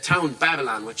was a town,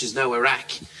 Babylon, which is now Iraq.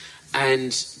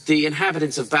 And the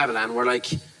inhabitants of Babylon were like,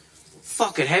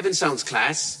 fuck it, heaven sounds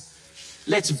class.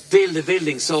 Let's build a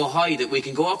building so high that we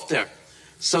can go up there.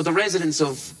 So the residents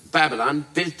of Babylon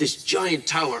built this giant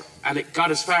tower, and it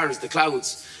got as far as the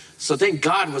clouds. So then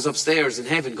God was upstairs in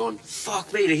heaven going,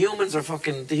 fuck me, the humans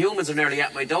are nearly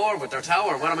at my door with their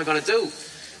tower. What am I going to do?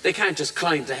 They can't just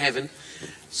climb to heaven.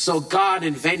 So God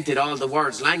invented all the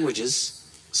world's languages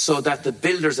so that the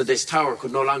builders of this tower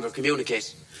could no longer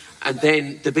communicate. And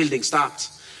then the building stopped.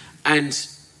 And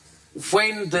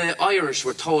when the Irish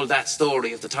were told that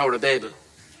story of the Tower of Babel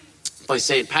by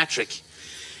St. Patrick,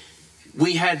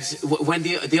 when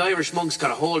the Irish monks got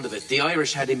a hold of it, the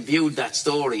Irish had imbued that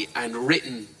story and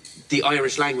written the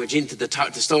Irish language into the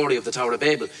story of the Tower of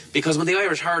Babel. Because when the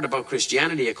Irish heard about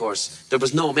Christianity, of course, there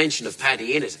was no mention of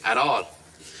Paddy in it at all.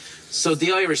 So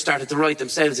the Irish started to write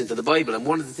themselves into the Bible. And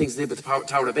one of the things they did with the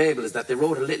Tower of Babel is that they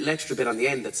wrote a little extra bit on the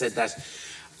end that said that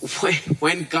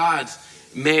when God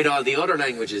made all the other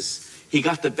languages, he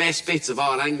got the best bits of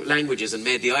all languages and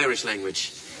made the Irish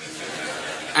language.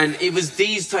 And it was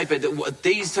these type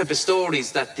of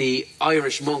stories that the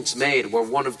Irish monks made were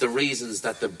one of the reasons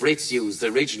that the Brits used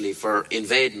originally for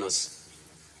invading us.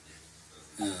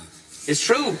 It's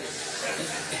true.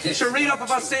 You should read up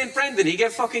about St. Brendan. He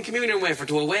gave fucking communion wafer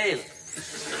to a whale.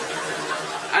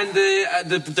 And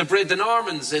the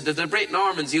Normans, the Brit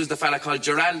Normans used a fella called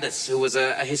Giraldus, who was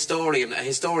a historian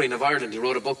of Ireland. He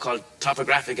wrote a book called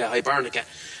Topographica Hibernica.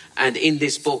 And in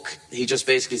this book, he just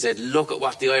basically said, look at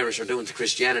what the Irish are doing to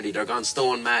Christianity. They're gone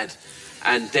stone mad.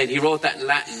 And then he wrote that in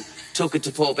Latin, took it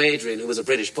to Pope Adrian, who was a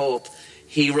British Pope.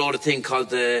 He wrote a thing called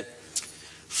the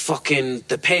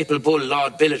Papal Bull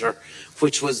Laud Billiter,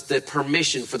 which was the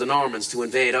permission for the Normans to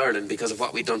invade Ireland because of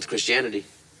what we'd done to Christianity.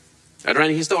 Are there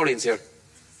any historians here?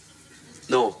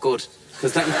 No, good.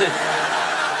 Because that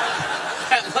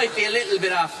might be a little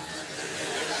bit off.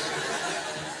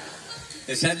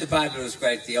 They said the Bible was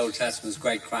great, the Old Testament was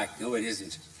great crack. No, it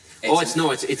isn't.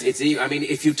 It's I mean,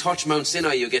 if you touch Mount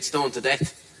Sinai, you get stoned to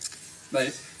death. But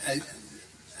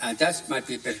that might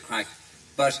be a bit of crack.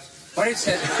 But what it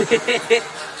says,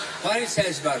 what it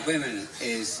says about women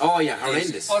is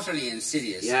horrendous, is utterly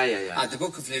insidious. Yeah. The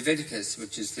book of Leviticus,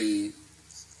 which is the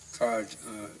third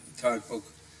book,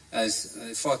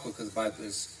 fourth book of the Bible,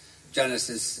 is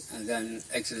Genesis, and then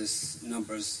Exodus,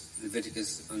 Numbers,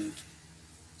 Leviticus, and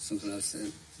something else,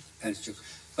 Pentateuch.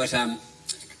 But a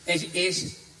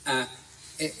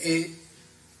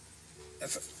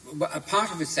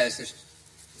part of it says that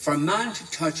for a man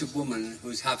to touch a woman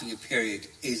who's having a period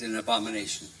is an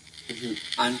abomination. Mm-hmm.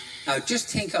 And now just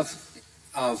think of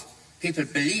people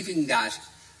believing that,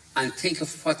 and think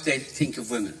of what they think of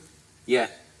women. Yeah.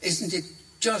 Isn't it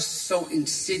just so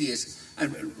insidious?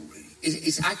 And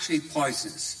it's actually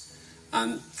poisonous.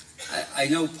 I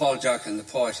know Paul Durkin, the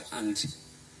poet, and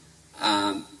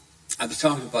I was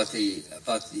talking about the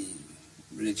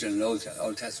religion in the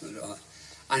Old Testament,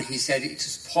 and he said it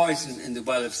is poison in the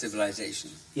well of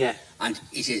civilization. Yeah. And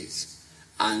it is.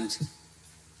 And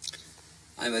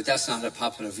I mean, that's not a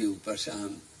popular view, but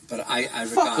I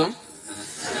Fuck regard.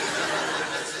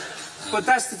 But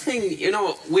that's the thing, you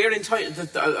know, we're entitled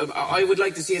to. I would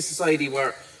like to see a society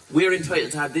where we're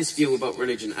entitled to have this view about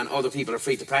religion, and other people are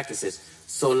free to practice it,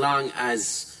 so long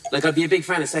as, like, I'd be a big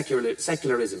fan of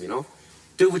secularism, you know.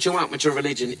 Do what you want with your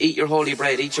religion. Eat your holy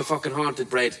bread. Eat your fucking haunted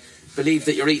bread. Believe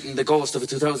that you're eating the ghost of a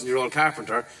 2,000-year-old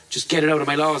carpenter. Just get it out of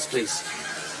my laws, please.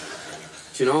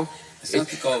 Do you know? It's not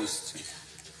the ghost.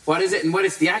 What is it? And what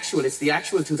is the actual? It's the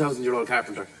actual 2,000-year-old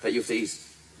carpenter that you have to eat.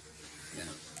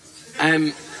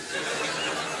 Yeah.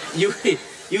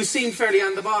 You seem fairly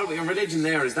on the ball with your religion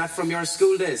there. Is that from your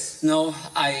school days? No,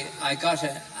 I got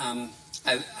a.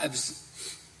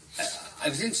 I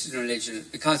was interested in religion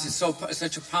because it's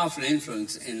such a powerful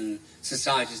influence in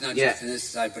societies, not just in this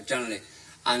society, but generally.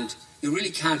 And you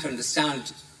really can't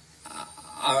understand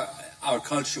our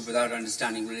culture without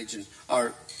understanding religion,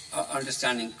 or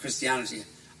understanding Christianity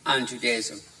and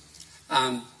Judaism.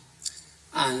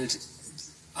 And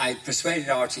I persuaded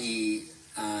RTE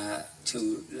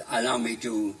to allow me to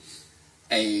do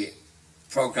a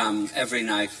program every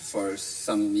night for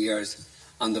some years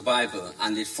on the Bible,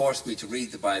 and it forced me to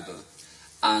read the Bible.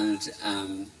 And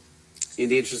in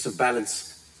the interest of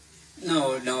balance.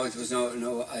 No, there was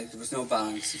no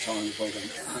balance at all in the program.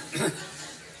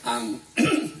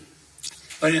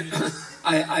 But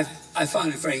I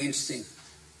found it very interesting,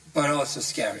 but also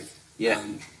scary. Yeah.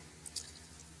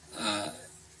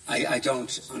 I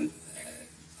don't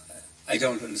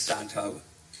understand how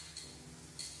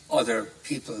other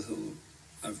people who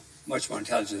are much more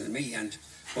intelligent than me and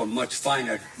who are much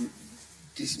finer,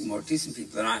 more decent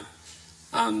people than I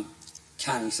am,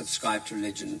 can subscribe to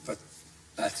religion, but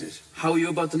that's it. How are you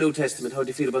about the New Testament? How do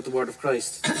you feel about the Word of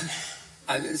Christ?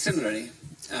 Similarly,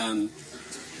 I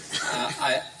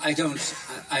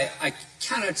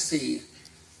cannot see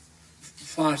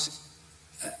what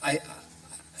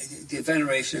the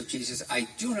veneration of Jesus. I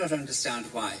do not understand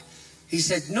why. He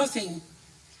said nothing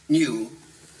new,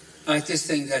 like this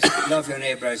thing that love your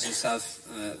neighbour as yourself.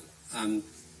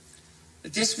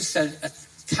 This was said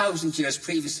 1,000 years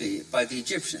previously by the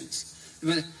Egyptians.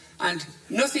 And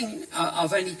nothing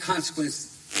of any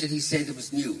consequence did he say that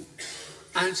was new.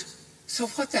 And so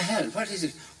what the hell? What is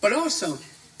it? But also,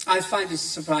 I find it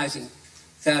surprising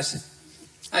that,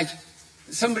 like,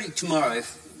 somebody tomorrow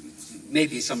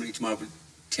will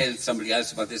tell somebody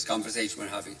else about this conversation we're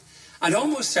having. And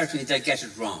almost certainly they'll get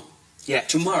it wrong. Yeah.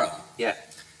 Tomorrow. Yeah.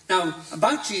 Now,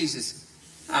 about Jesus,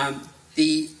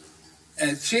 the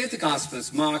three of the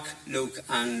Gospels, Mark, Luke,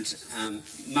 and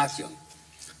Matthew,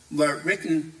 were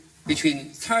written between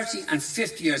 30 and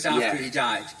 50 years after he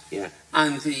died. Yeah.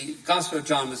 And the Gospel of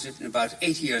John was written about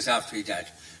 80 years after he died.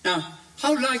 Now,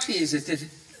 how likely is it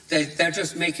that they're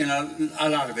just making a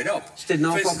lot of it up? Just did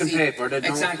no fucking paper.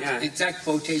 Exact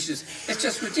quotations. It's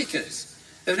just ridiculous.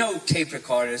 There's no tape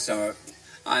recorders or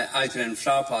either in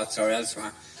flower pots or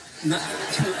elsewhere.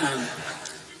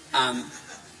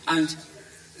 And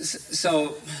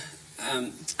so,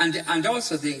 and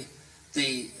also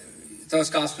those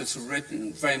Gospels were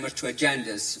written very much to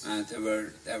agendas.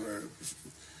 There were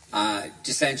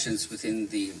dissensions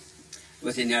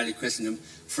within early Christendom.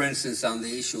 For instance, on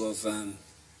the issue of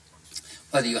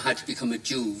whether you had to become a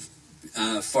Jew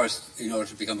first in order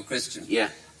to become a Christian.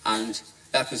 Yeah. And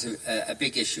that was a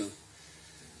big issue.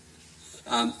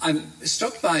 I'm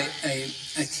struck by a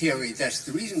theory that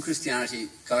the reason Christianity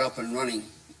got up and running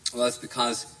was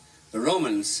because the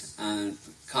Romans and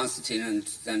Constantine and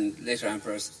then later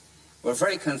emperors were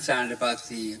very concerned about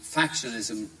the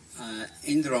factionalism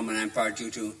in the Roman Empire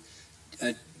due to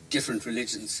different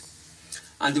religions.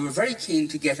 And they were very keen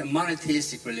to get a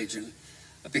monotheistic religion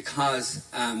because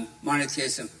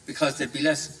there'd be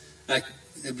less, like,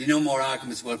 there'd be no more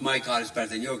arguments about my God is better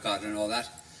than your God and all that.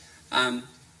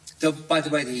 Though, by the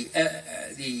way,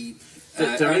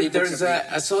 there's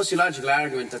a sociological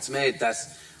argument that's made that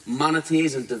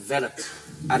monotheism developed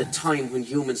at a time when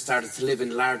humans started to live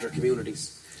in larger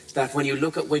communities. That when you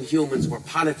look at when humans were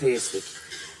polytheistic,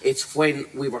 it's when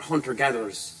we were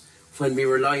hunter-gatherers, when we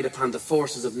relied upon the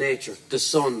forces of nature, the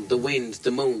sun, the wind,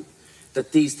 the moon,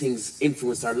 that these things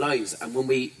influenced our lives. And when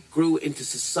we grew into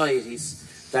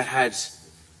societies that had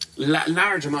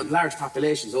large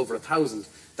populations, over 1,000,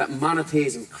 that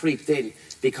monotheism creeped in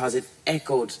because it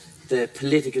echoed the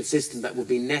political system that would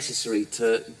be necessary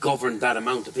to govern that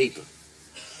amount of people.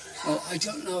 Well, I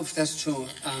don't know if that's true.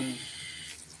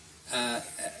 I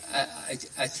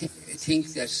think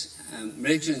that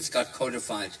religions got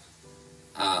codified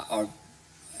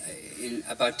in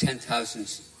about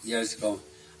 10,000 years ago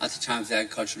at the time of the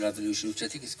agricultural revolution, which I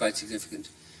think is quite significant,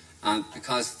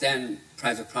 because then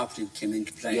private property came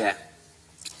into play. Yeah,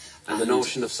 and the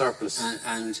notion of surplus.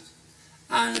 And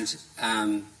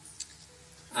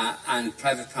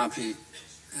private property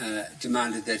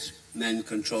demanded that men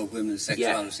control women's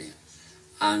sexuality.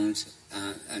 Yeah. And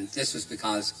this was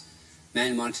because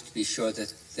men wanted to be sure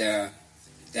that their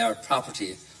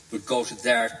property would go to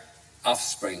their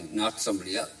offspring, not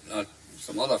somebody else, not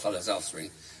some other fellow's offspring.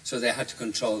 So they had to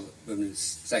control women's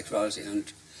sexuality,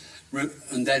 and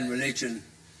then religion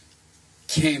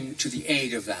came to the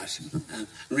aid of that.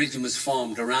 Religion was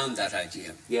formed around that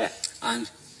idea. Yeah.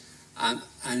 And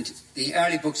the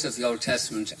early books of the Old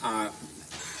Testament are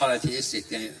polytheistic.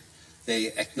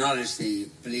 They acknowledge the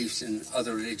beliefs in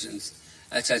other religions,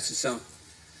 etc. So,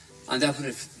 and that would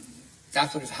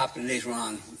have happened later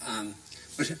on.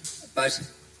 But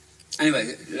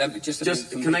anyway, let me just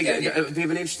can I get an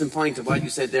interesting point of what you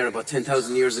said there about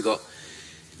 10,000 years ago,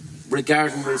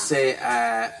 regarding, we'll say,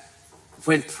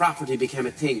 when property became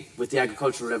a thing with the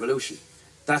agricultural revolution.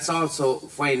 That's also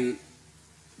when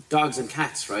dogs and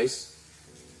cats, right?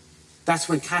 That's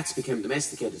when cats became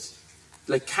domesticated.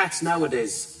 Like, cats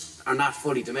nowadays are not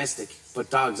fully domestic,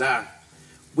 but dogs are.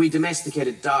 We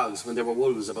domesticated dogs when there were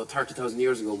wolves about 30,000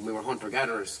 years ago, when we were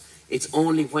hunter-gatherers. It's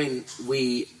only when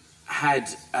we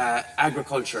had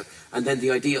agriculture and then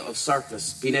the idea of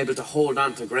surplus, being able to hold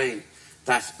on to grain,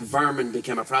 that vermin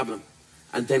became a problem.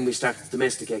 And then we started to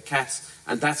domesticate cats.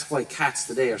 And that's why cats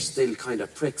today are still kind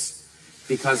of pricks.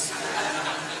 Because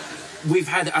we've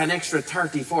had an extra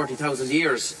 30, 40,000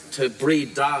 years to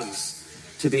breed dogs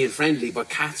to being friendly, but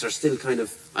cats are still kind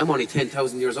of, I'm only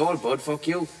 10,000 years old, bud, fuck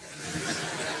you.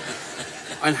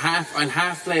 I'll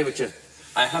half play with you.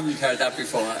 I haven't heard that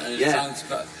before, and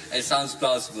it sounds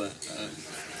plausible.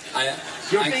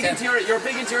 You're big into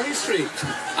your history.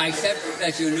 I accept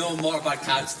that you know more about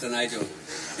cats than I do.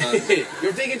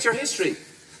 You're big into your history.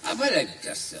 Well, I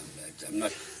guess I'm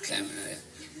not claiming it.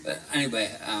 But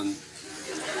anyway,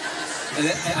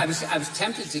 I was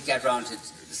tempted to get around to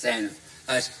saying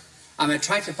that I'm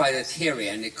trying to buy the theory,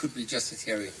 and it could be just a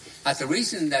theory, that the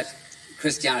reason that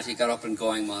Christianity got up and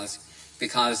going was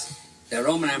because the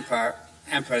Roman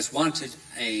emperors wanted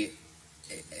a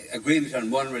agreement on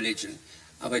one religion,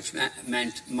 which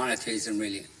meant monotheism,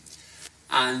 really.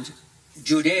 And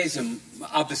Judaism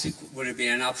obviously would have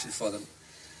been an option for them.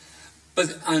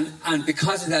 But and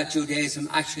because of that, Judaism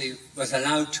actually was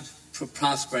allowed to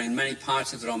prosper in many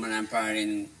parts of the Roman Empire,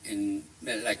 in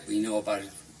like we know about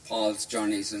Paul's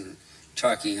journeys in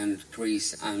Turkey and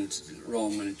Greece and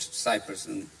Rome and Cyprus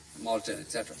and Malta,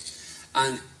 etc.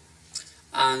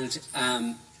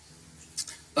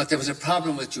 But there was a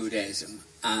problem with Judaism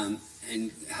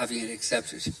in having it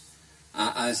accepted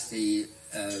as the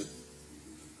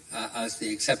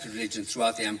accepted religion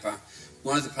throughout the empire.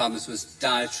 One of the problems was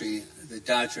dietary, the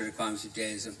dietary requirements of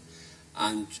Judaism,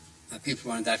 and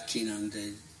people weren't that keen on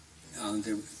the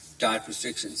diet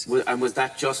restrictions. And was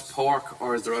that just pork,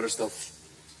 or is there other stuff?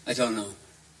 I don't know.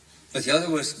 But the other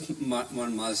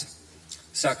one was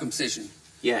circumcision.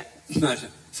 Yeah. But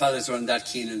fellas weren't that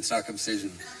keen on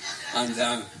circumcision.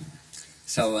 And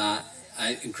so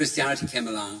Christianity came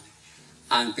along,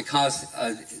 and because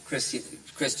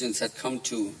Christians had come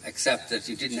to accept that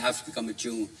you didn't have to become a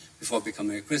Jew before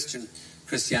becoming a Christian,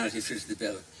 Christianity fitted the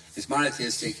bill. It's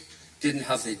monotheistic, didn't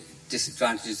have the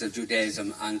disadvantages of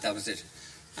Judaism, and that was it.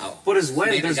 Now, but as well,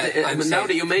 now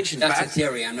that you mentioned that's a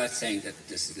theory. I'm not saying that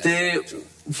this is true.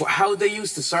 How they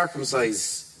used to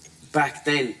circumcise back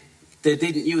then, they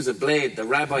didn't use a blade. The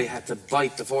rabbi had to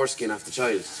bite the foreskin off the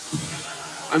child.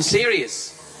 I'm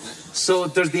serious. So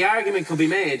there's the argument could be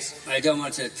made. I don't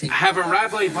want to think. Have a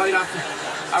rabbi bite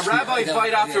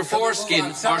off your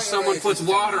foreskin, or someone puts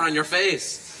water on your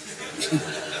face.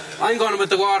 I'm going with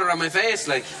the water on my face,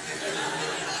 like.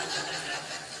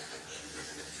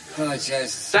 Oh,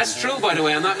 Jesus. That's true, by the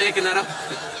way. I'm not making that up.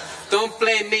 Don't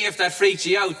blame me if that freaks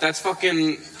you out. That's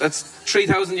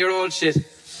 3,000-year-old shit.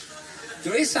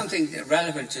 There is something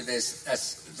relevant to this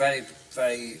that's very,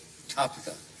 very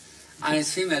topical. And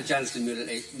it's female genital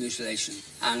mutilation.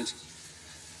 And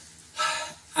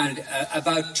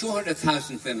about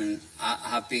 200,000 women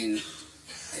have been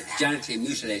genitally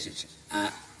mutilated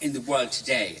in the world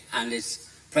today. And it's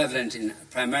prevalent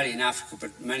primarily in Africa,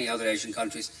 but many other Asian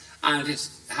countries. And it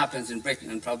happens in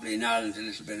Britain and probably in Ireland a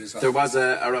little bit as well. There was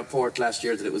a report last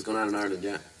year that it was going on in Ireland,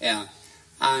 yeah. Yeah.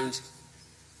 And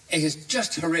it is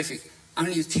just horrific. And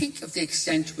when you think of the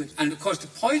extent to it, and of course the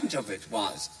point of it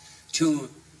was to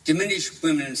diminish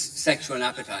women's sexual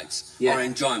appetites or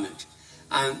enjoyment.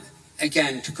 And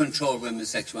again, to control women's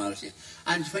sexuality.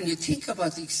 And when you think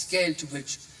about the scale to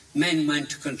which men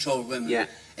went to control women,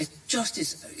 it just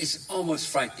is almost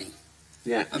frightening.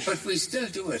 Yeah. But we still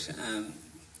do it.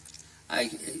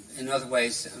 In other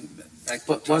ways,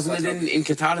 but wasn't it in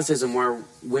Catholicism where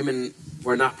women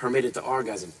were not permitted to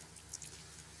orgasm?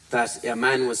 That a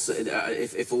man was,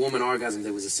 if a woman orgasmed,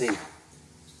 it was a sin.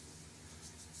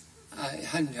 I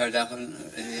hadn't heard that one.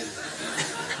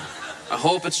 I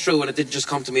hope it's true and it didn't just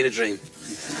come to me in a dream.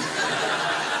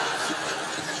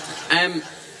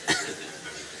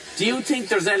 Do you think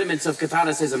there's elements of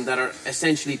Catholicism that are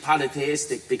essentially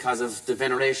polytheistic because of the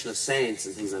veneration of saints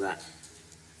and things like that?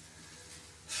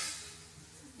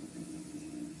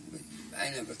 I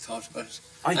never thought about it.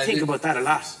 I think about that a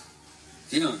lot.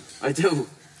 Do you? I do.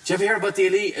 Do you ever hear about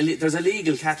there's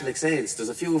illegal Catholic saints? There's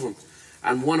a few of them.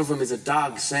 And one of them is a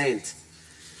dog saint.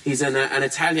 He's an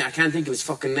Italian, I can't think of his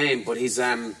fucking name, but he's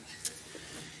a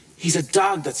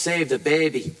dog that saved a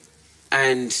baby.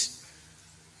 And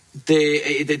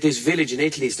this village in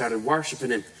Italy started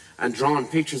worshipping him and drawing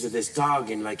pictures of this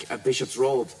dog in like a bishop's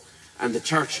robe. And the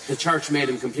church made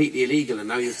him completely illegal, and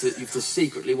now you have to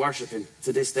secretly worship him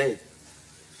to this day.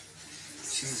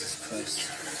 Jesus Christ.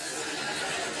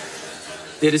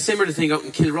 They had a similar thing out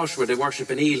in Kilrush where they worship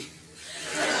an eel.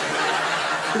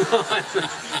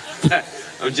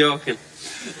 I'm joking.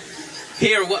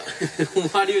 Here,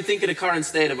 what do you think of the current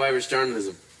state of Irish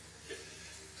journalism?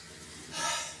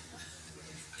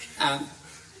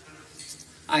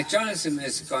 Journalism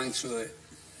is going through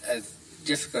a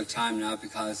difficult time now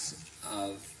because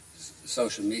of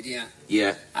social media.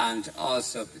 Yeah. And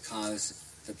also because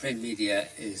the print media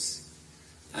is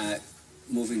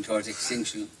moving towards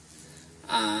extinction.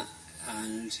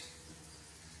 And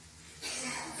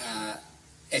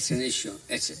it's an issue.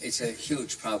 It's a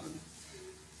huge problem.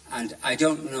 And I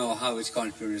don't know how it's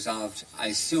going to be resolved. I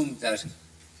assume that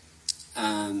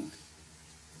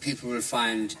people will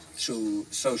find through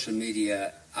social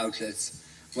media outlets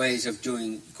ways of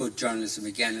doing good journalism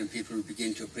again, and people will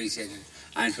begin to appreciate it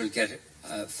and will get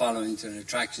followings and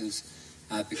attractions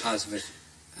because of it.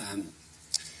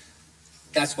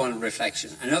 That's one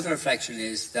reflection. Another reflection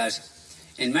is that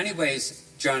in many ways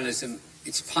journalism,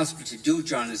 it's possible to do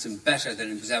journalism better than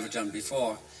it was ever done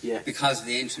before because of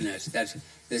the internet. That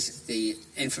the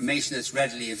information that's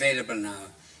readily available now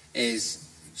is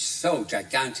so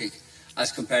gigantic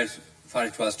as compared to what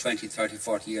it was 20, 30,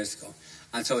 40 years ago.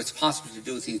 And so it's possible to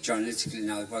do things journalistically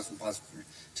now it wasn't possible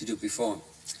to do before.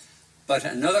 But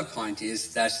another point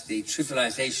is that the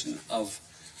trivialization of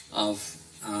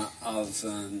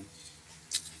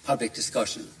public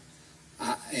discussion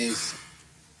is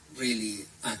really...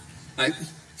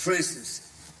 for instance,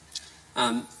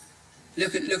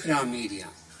 look at our media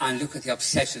and look at the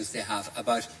obsessions they have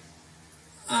about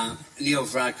Leo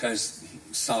Varadkar's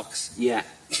socks. Yeah.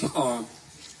 Or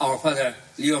whether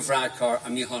Leo Varadkar or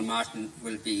Micheál Martin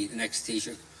will be the next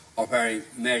Taoiseach, or whether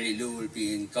Mary Lou will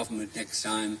be in government next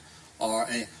time,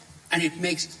 and it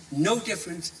makes no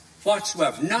difference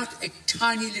whatsoever, not a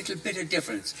tiny little bit of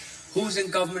difference. Who's in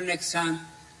government next time,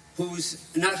 who's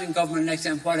not in government next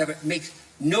time, whatever, it makes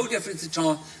no difference at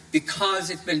all, because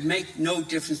it will make no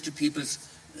difference to people's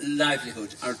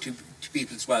livelihood or to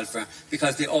people's welfare,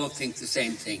 because they all think the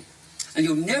same thing. And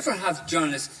you'll never have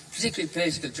journalists, particularly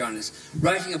political journalists,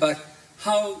 writing about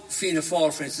how Fianna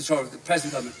Fáil, for instance, or the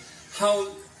present government, how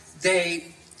the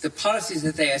policies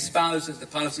that they espouse or the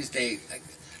policies they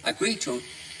agree to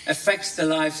affects the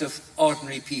lives of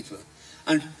ordinary people.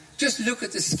 And just look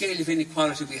at the scale of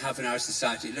inequality we have in our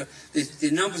society. Look,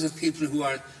 the numbers of people who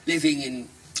are living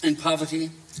in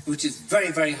poverty, which is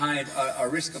very, very high, or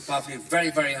risk of poverty,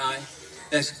 very, very high.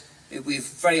 That we have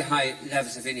very high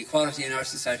levels of inequality in our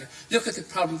society. Look at the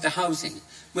problem of the housing.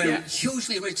 We're a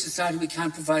hugely rich society. We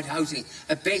can't provide housing,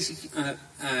 a basic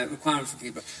requirement for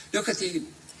people. Look at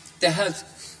the health,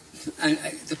 and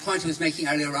the point I was making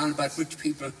earlier on about rich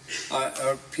people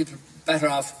or people better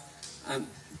off,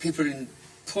 people in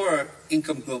poorer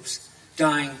income groups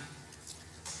dying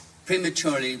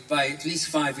prematurely by at least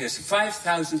 5 years.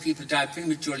 5,000 people die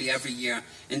prematurely every year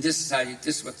in this society.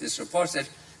 This is what this report said,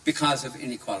 because of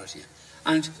inequality.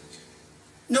 And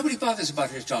nobody bothers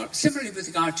about it at all. Similarly with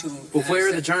regard to... But where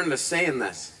are the journalists saying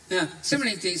that? Yeah,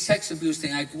 similarly the sex abuse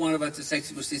thing, I go on about the sex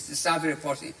abuse, is the Savvy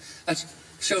report thing, that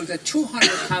showed that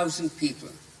 200,000 people,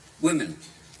 women,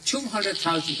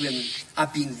 200,000 women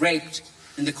have been raped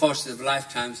in the course of their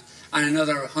lifetimes, and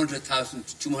another 100,000,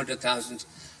 200,000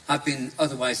 have been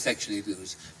otherwise sexually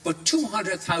abused. But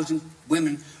 200,000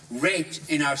 women raped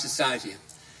in our society.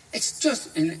 It's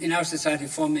just, in our society,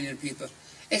 4 million people,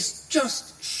 it's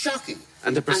just shocking.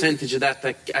 And the percentage of that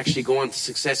actually go on to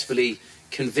successfurly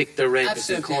convict their rapists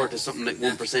in court is something like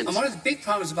 1%. And one of the big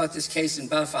problems about this case in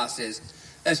Belfast is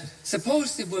that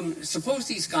suppose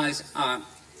these guys are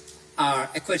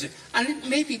acquitted, and it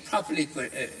may be properly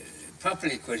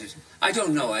acquitted. I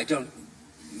don't know. I don't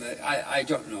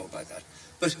know about that.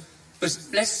 But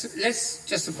let's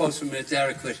just suppose for a minute they're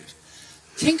acquitted.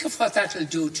 Think of what that will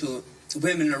do to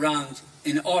women around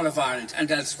in all of Ireland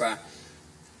and elsewhere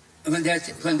when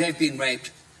they've been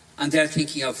raped and they're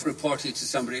thinking of reporting to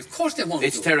somebody. Of course they won't.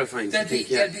 It's terrifying. They'll be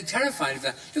terrified of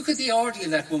that. Look at the ordeal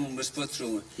that woman was put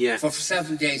through for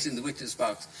 7 days in the witness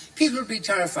box. People will be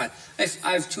terrified.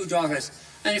 I have 2 daughters,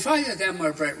 and if either of them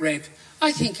were raped,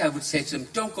 I think I would say to them,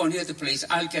 don't go near the police.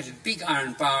 I'll get a big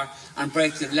iron bar and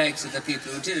break the legs of the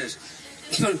people who did it.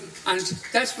 And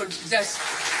that's what...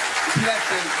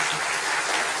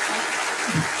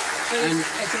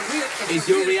 Is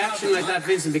your reaction like that,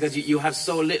 Vincent, because you have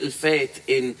so little faith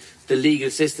in the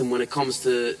legal system when it comes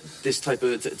to this type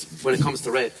of... when it comes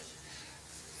to rape?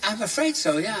 I'm afraid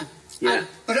so, yeah. Yeah.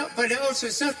 But also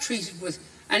it's not treated with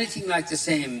anything like the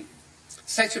same...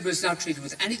 Sexual abuse is not treated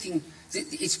with anything...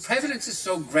 Its prevalence is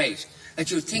so great that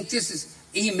you think this is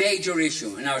a major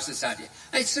issue in our society.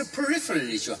 It's a peripheral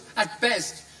issue, at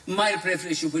best, mild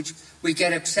peripheral issue, which we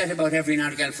get upset about every now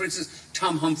and again. For instance,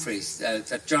 Tom Humphreys,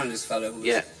 that journalist fellow who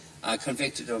was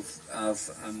convicted of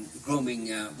grooming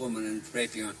a woman and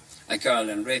raping her, a girl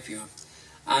and raping her,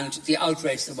 and the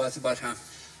outrage that was about her.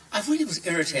 I really was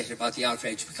irritated about the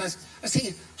outrage because I was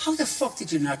thinking, how the fuck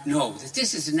did you not know that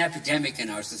this is an epidemic in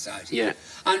our society? Yeah.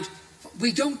 And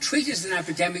we don't treat it as an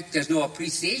epidemic. There's no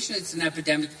appreciation it's an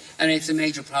epidemic, and it's a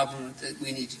major problem that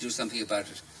we need to do something about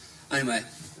it. Anyway,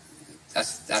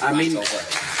 that's over.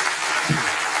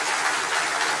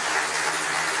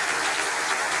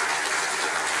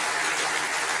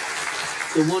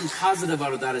 The one positive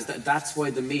out of that is that's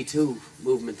why the Me Too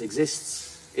movement exists.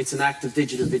 It's an act of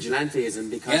digital vigilantism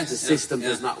because the system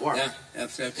does not work. Yeah,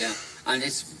 absolutely, yeah. And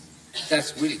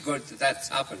that's really good that that's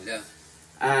happened, yeah.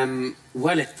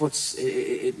 Well,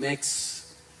 it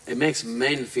makes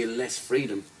men feel less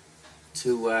freedom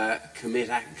to commit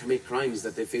crimes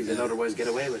that they feel they'd otherwise get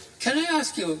away with. Can I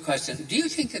ask you a question? Do you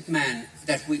think that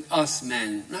us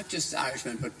men, not just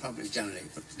Irishmen, but probably generally,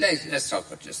 but let's talk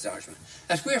about just Irishmen,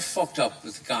 that we're fucked up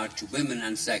with regard to women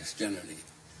and sex generally?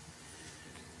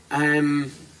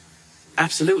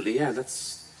 Absolutely, yeah,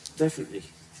 that's definitely.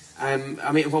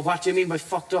 I mean, well, what do you mean by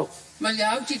fucked up? Well,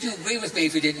 how did you agree with me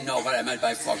if you didn't know what I meant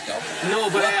by fucked up? No,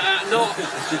 but no.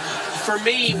 For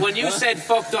me, when you said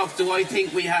fucked up, do I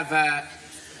think we have...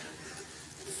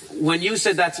 when you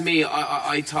said that to me,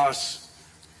 I thought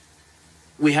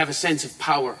we have a sense of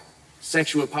power,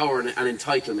 sexual power and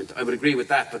entitlement. I would agree with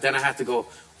that, but then I had to go,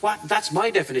 what? That's my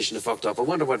definition of fucked up. I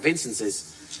wonder what Vincent's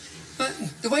is. But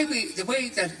the way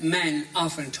that men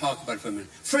often talk about women,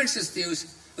 for instance, the use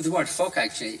of the word fuck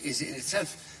actually is in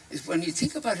itself... is when you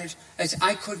think about it, as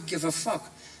I couldn't give a fuck.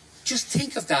 Just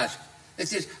think of that.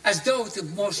 As though the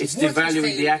most... It's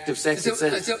devaluing the act of sex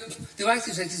itself. The act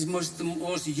of sex is the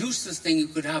most useless thing you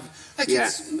could have.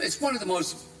 It's one of the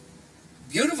most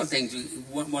beautiful things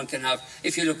one can have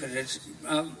if you look at it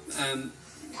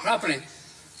properly.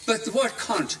 But the word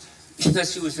cunt,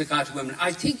 that's used with regard to women,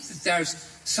 I think that there's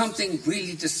something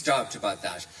really disturbed about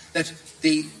that. That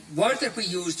the word that we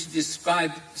use to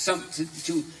describe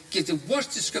to give the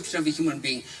worst description of a human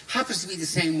being happens to be the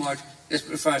same word that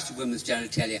refers to women's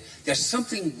genitalia. There's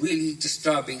something really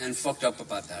disturbing and fucked up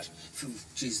about that.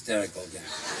 Jeez, there I go again.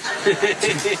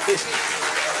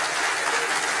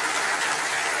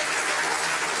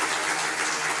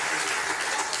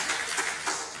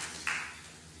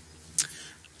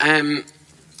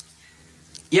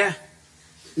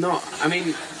 No, I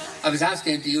mean... I was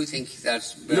asking, do you think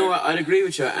that... No, I'd agree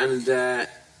with you, and...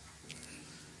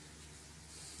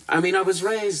 I mean, I was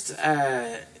raised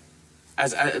as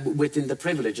within the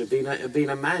privilege of being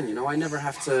a man, you know. I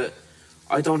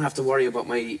don't have to worry about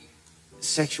my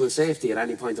sexual safety at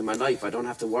any point in my life. I don't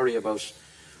have to worry about...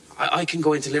 I can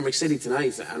go into Limerick City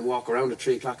tonight and walk around at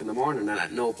 3 o'clock in the morning, and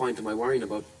at no point am I worrying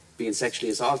about being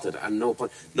sexually assaulted, and no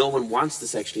one wants to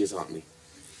sexually assault me.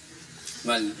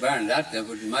 Well, barring that, I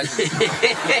wouldn't imagine.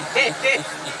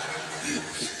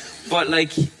 But,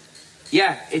 like,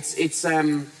 yeah, it's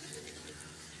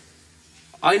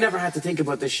I never had to think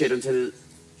about this shit until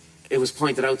it was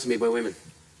pointed out to me by women.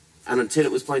 And until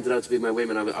it was pointed out to me by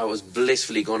women, I was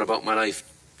blissfully going about my life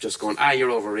just going, you're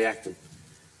overreacting.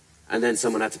 And then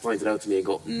someone had to point it out to me and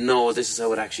go, no, this is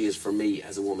how it actually is for me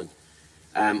as a woman.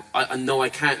 No, I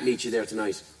can't meet you there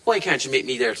tonight. Why can't you meet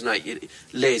me there tonight, you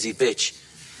lazy bitch?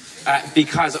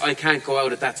 Because I can't go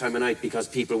out at that time of night because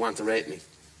people want to rape me.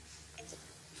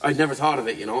 I'd never thought of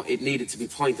it, you know. It needed to be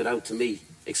pointed out to me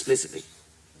explicitly.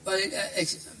 Well,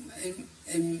 it's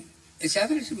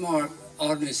evident in more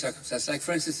ordinary circumstances. Like,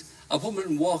 for instance, a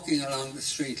woman walking along the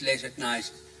street late at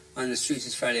night when the street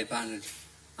is fairly abandoned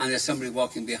and there's somebody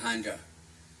walking behind her.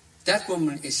 That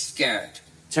woman is scared.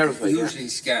 Terrified, usually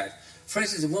scared. For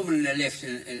instance, a woman in a lift,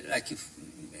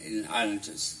 in Ireland,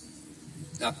 there's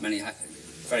not many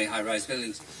very high-rise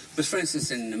buildings, but for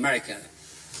instance in America,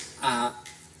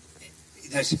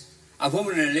 there's a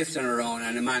woman in a lift on her own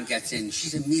and a man gets in,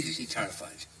 she's immediately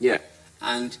terrified. Yeah.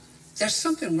 And there's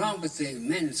something wrong with the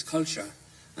men's culture.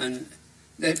 And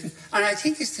I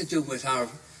think it's to do with our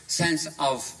sense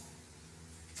of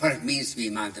what it means to be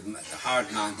a man, the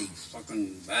hard man, the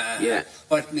fucking...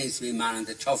 what it means to be a man, and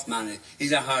the tough man.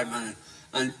 He's a hard man.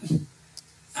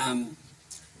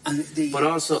 But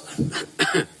also,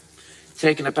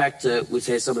 taking it back to, we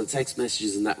say, some of the text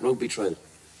messages in that rugby trial,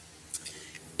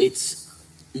 it's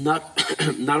not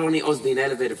only us being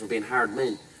elevated for being hard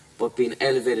men, but being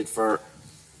elevated for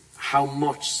how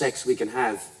much sex we can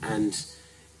have and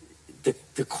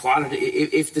the quality.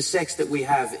 If the sex that we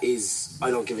have is, I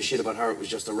don't give a shit about her, it was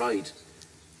just a ride,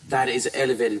 that is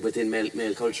elevated within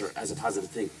male culture as a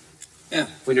positive thing. Yeah.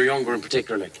 When you're younger in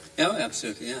particular, like. Yeah,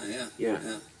 absolutely, yeah.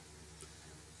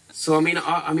 So, I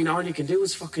mean, all you can do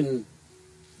is fucking,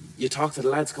 you talk to the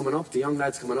lads coming up, the young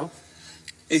lads coming up.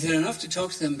 Is it enough to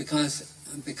talk to them because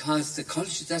the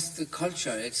culture, that's the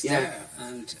culture, it's there.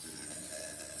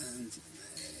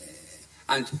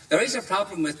 And there is a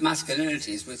problem with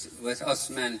masculinities, with us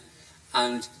men,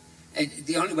 and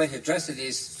the only way to address it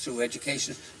is through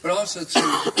education, but also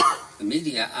through the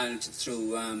media and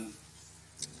through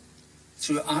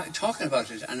talking about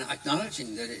it and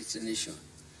acknowledging that it's an issue,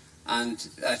 and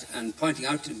pointing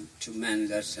out to men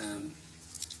that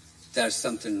there's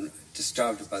something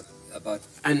disturbed about.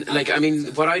 And like, I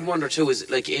mean, what I'd wonder too is,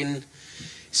 like, in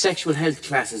sexual health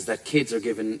classes that kids are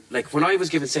given, like when I was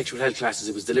given sexual health classes,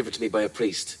 it was delivered to me by a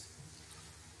priest,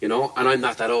 you know, and I'm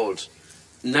not that old.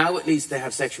 Now at least they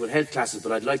have sexual health classes,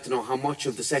 but I'd like to know how much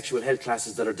of the sexual health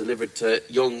classes that are delivered to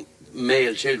young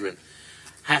male children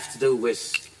have to do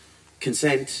with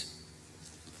consent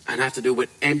and have to do with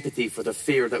empathy for the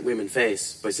fear that women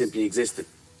face by simply existing.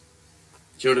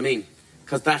 Do you know what I mean?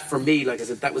 Because that, for me, like I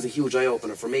said, that was a huge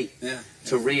eye-opener for me.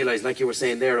 To realise, like you were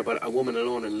saying there, about a woman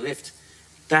alone in a lift.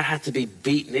 That had to be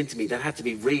beaten into me. That had to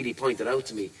be really pointed out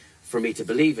to me for me to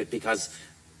believe it, because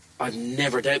I've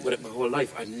never dealt with it my whole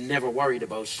life. I've never worried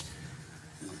about...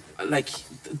 Like,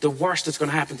 the worst that's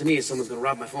going to happen to me is someone's going to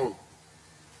rob my phone.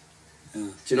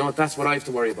 Do you know what? That's what I have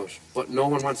to worry about. But no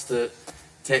one wants to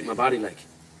take my body, like.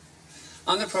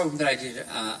 On the programme that I did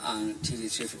on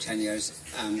TV3 for 10 years,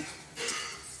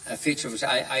 a feature was...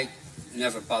 I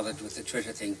never bothered with the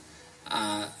Twitter thing,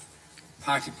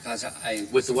 partly because I...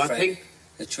 With the what thing?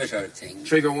 The Twitter thing.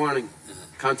 Trigger warning.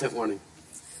 Content warning.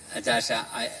 That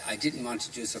I didn't want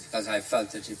to do so because I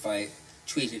felt that if I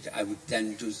tweeted, I would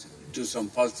then do so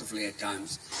impulsively at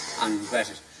times and regret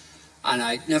it. And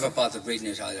I never bothered reading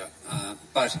it either.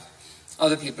 But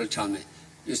other people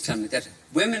used to tell me that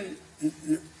women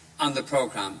on the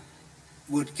programme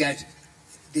would get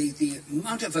the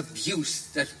amount of abuse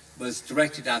that was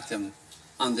directed at them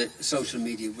on the social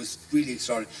media was really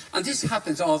extraordinary. And this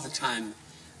happens all the time.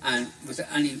 And with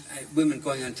any women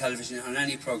going on television, on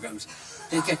any programmes,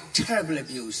 they get terrible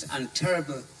abuse and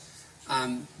terrible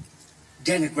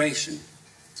denigration.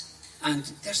 And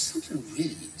there's something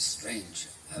really strange,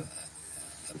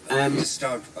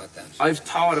 disturbed about that. I've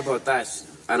thought about that,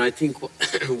 and I think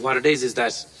what it is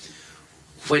that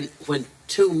when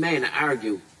two men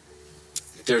argue,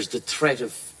 there's the threat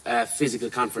of physical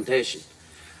confrontation.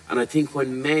 And I think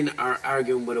when men are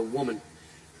arguing with a woman,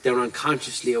 they're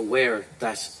unconsciously aware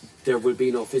that there will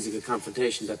be no physical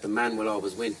confrontation, that the man will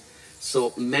always win.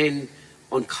 So men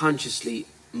unconsciously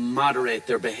moderate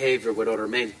their behaviour with other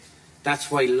men.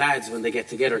 That's why lads, when they get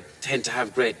together, tend to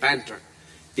have great banter,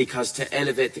 because to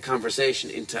elevate the conversation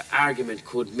into argument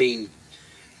could mean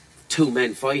two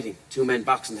men fighting, two men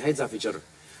boxing the heads off each other.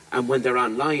 And when they're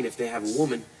online, if they have a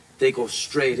woman, they go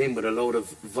straight in with a load of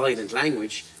violent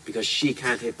language because she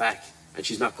can't hit back and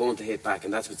she's not going to hit back,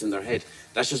 and that's what's in their head.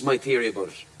 That's just my theory about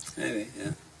it. Maybe,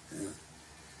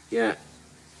 Yeah.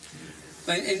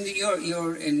 But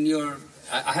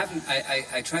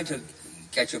I tried to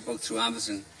get your book through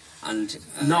Amazon, and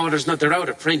no, there's not. They're out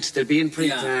of print. They'll be in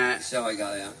print. So I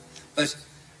got it. Yeah. But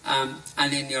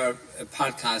and in your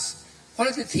podcast, what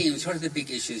are the themes? What are the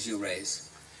big issues you raise?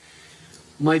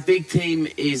 My big theme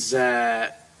is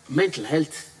mental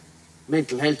health.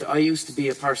 Mental health. I used to be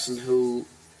a person who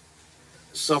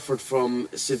suffered from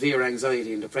severe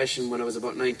anxiety and depression when I was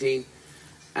about 19.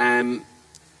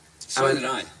 So did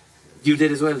I. You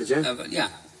did as well, did you? Yeah,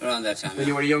 around that time. When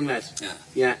you were a young lad?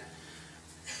 Yeah.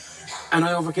 And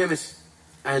I overcame it.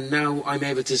 And now I'm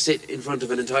able to sit in front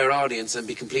of an entire audience and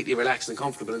be completely relaxed and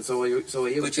comfortable, and so are you.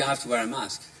 But you have to wear a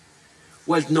mask.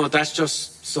 Well, no, that's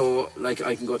just so, like,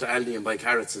 I can go to Aldi and buy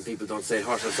carrots and people don't say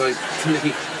hot. So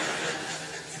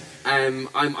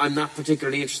I'm not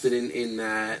particularly interested in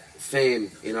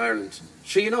fame in Ireland.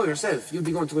 Sure, you know yourself. You'd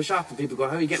be going to a shop and people go,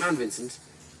 "How are you getting on, Vincent?"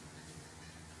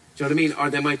 Do you know what I mean? Or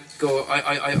they might go,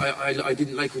 I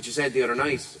didn't like what you said the other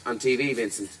night on TV,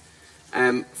 Vincent.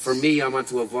 For me, I want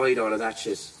to avoid all of that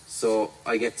shit. So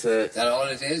I get to... Is that all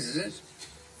it is it?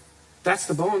 That's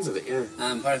the bones of it, yeah.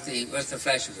 What's the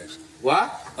flesh of it? What?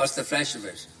 What's the flesh of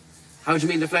it? How do you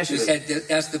mean the flesh of it? You said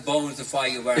that's the bones of why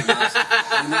you wear a mask.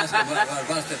 I'm asking,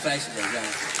 what's the flesh of it?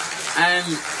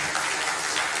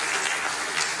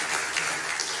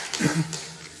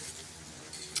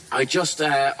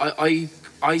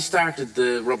 I started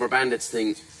the Rubber Bandits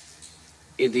thing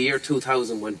in the year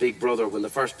 2000 when the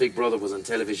first Big Brother was on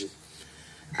television,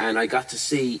 and I got to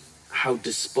see how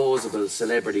disposable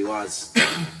celebrity was,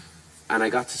 and I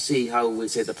got to see how, we'll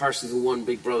say, the person who won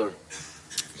Big Brother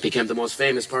became the most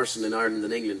famous person in Ireland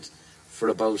and England for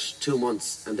about 2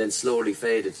 months, and then slowly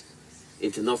faded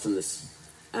into nothingness,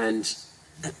 and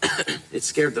it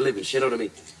scared the living shit out of me.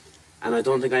 And I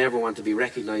don't think I ever want to be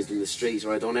recognised in the street,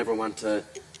 or I don't ever want to...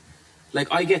 Like,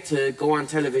 I get to go on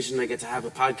television, I get to have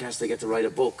a podcast, I get to write a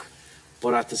book,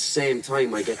 but at the same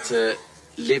time I get to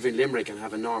live in Limerick and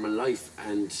have a normal life,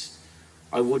 and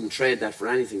I wouldn't trade that for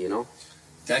anything, you know?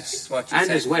 That's what you said.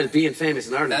 And as well, being famous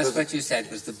in Ireland. That's what you said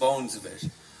was the bones of it.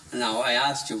 Now, I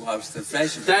asked you what was the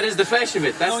flesh of it. That is the flesh of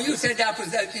it. No, you said that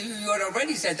was... You had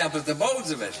already said that was the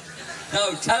bones of it.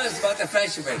 Now, tell us about the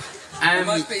flesh of it. There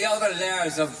must be other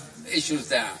layers of issues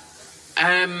there.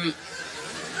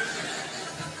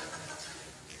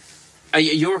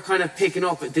 You're kind of picking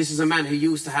up, this is a man who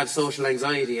used to have social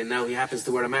anxiety and now he happens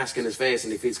to wear a mask on his face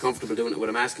and he feels comfortable doing it with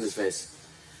a mask on his face.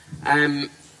 I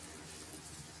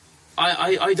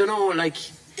don't know, like,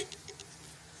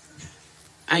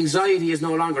 anxiety is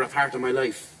no longer a part of my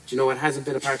life. Do you know, it hasn't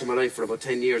been a part of my life for about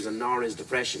 10 years, and nor is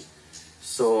depression.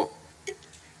 So,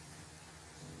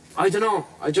 I don't know,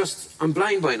 I'm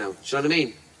blind by now, do you know what I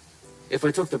mean? If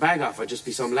I took the bag off, I'd just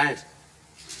be some lad.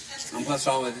 And what's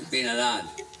wrong with being a lad?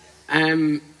 I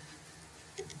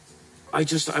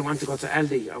want to go to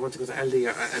Aldi. I want to go to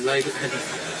Aldi and like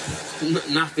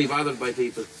not be bothered by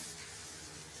people.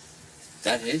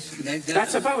 That is.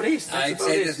 That's about it. I'd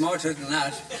say there's more to it than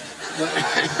that.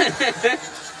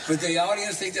 But the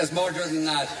audience think there's more to it than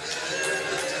that.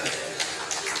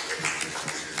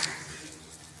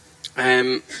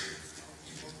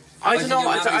 I don't know.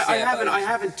 I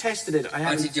haven't tested it.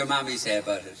 What did your mommy say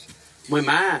about it? My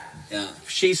ma. Yeah.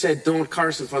 She said, "Don't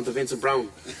curse in front of Vincent Browne."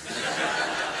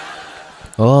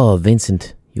 Oh,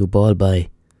 Vincent, you ball boy.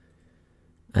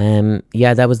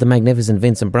 Yeah, that was the magnificent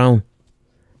Vincent Browne.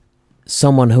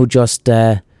 Someone who just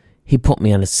he put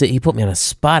me on a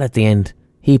spot at the end.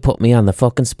 He put me on the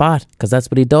fucking spot, because that's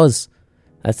what he does.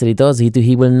 That's what he does.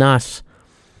 He will not.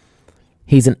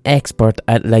 He's an expert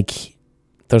at, like,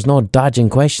 there's no dodging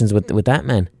questions with that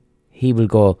man. He will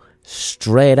go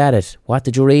straight at it. What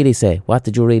did you really say? What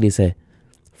did you really say?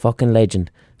 Fucking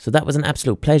legend. So that was an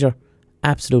absolute pleasure.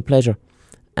 Absolute pleasure.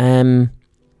 I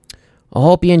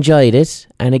hope you enjoyed it.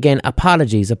 And again,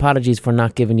 apologies for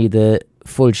not giving you the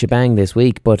full shebang this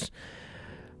week, but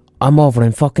I'm over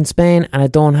in fucking Spain and I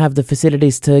don't have the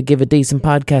facilities to give a decent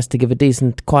podcast, to give a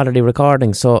decent quality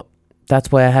recording. So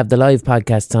that's why I have the live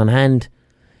podcasts on hand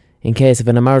in case of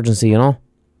an emergency, you know.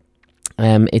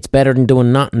 It's better than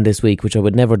doing nothing this week, which I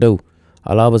would never do.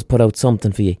 I'll always put out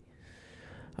something for you.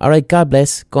 Alright, God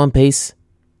bless. Go in peace.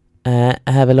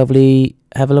 Have a lovely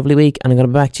week, and I'm going to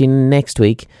be back to you next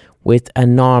week with a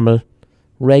normal,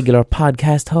 regular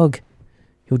podcast hug.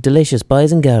 You delicious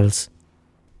boys and girls.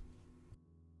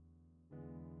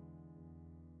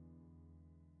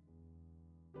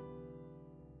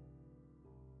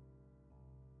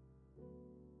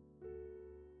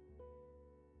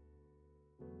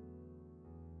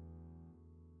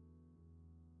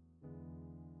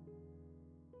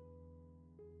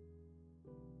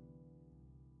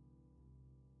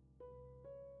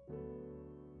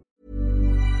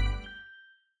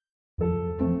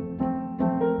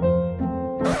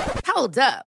 Hold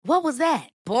up. What was that?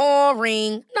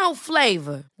 Boring. No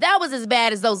flavor. That was as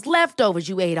bad as those leftovers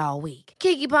you ate all week.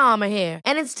 Keke Palmer here.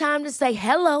 And it's time to say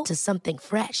hello to something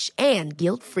fresh and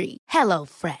guilt-free. Hello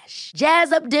Fresh.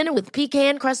 Jazz up dinner with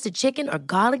pecan-crusted chicken or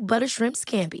garlic butter shrimp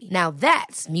scampi. Now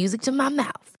that's music to my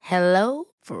mouth. Hello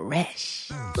Fresh.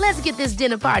 Let's get this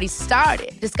dinner party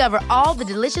started. Discover all the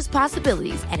delicious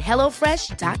possibilities at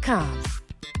HelloFresh.com.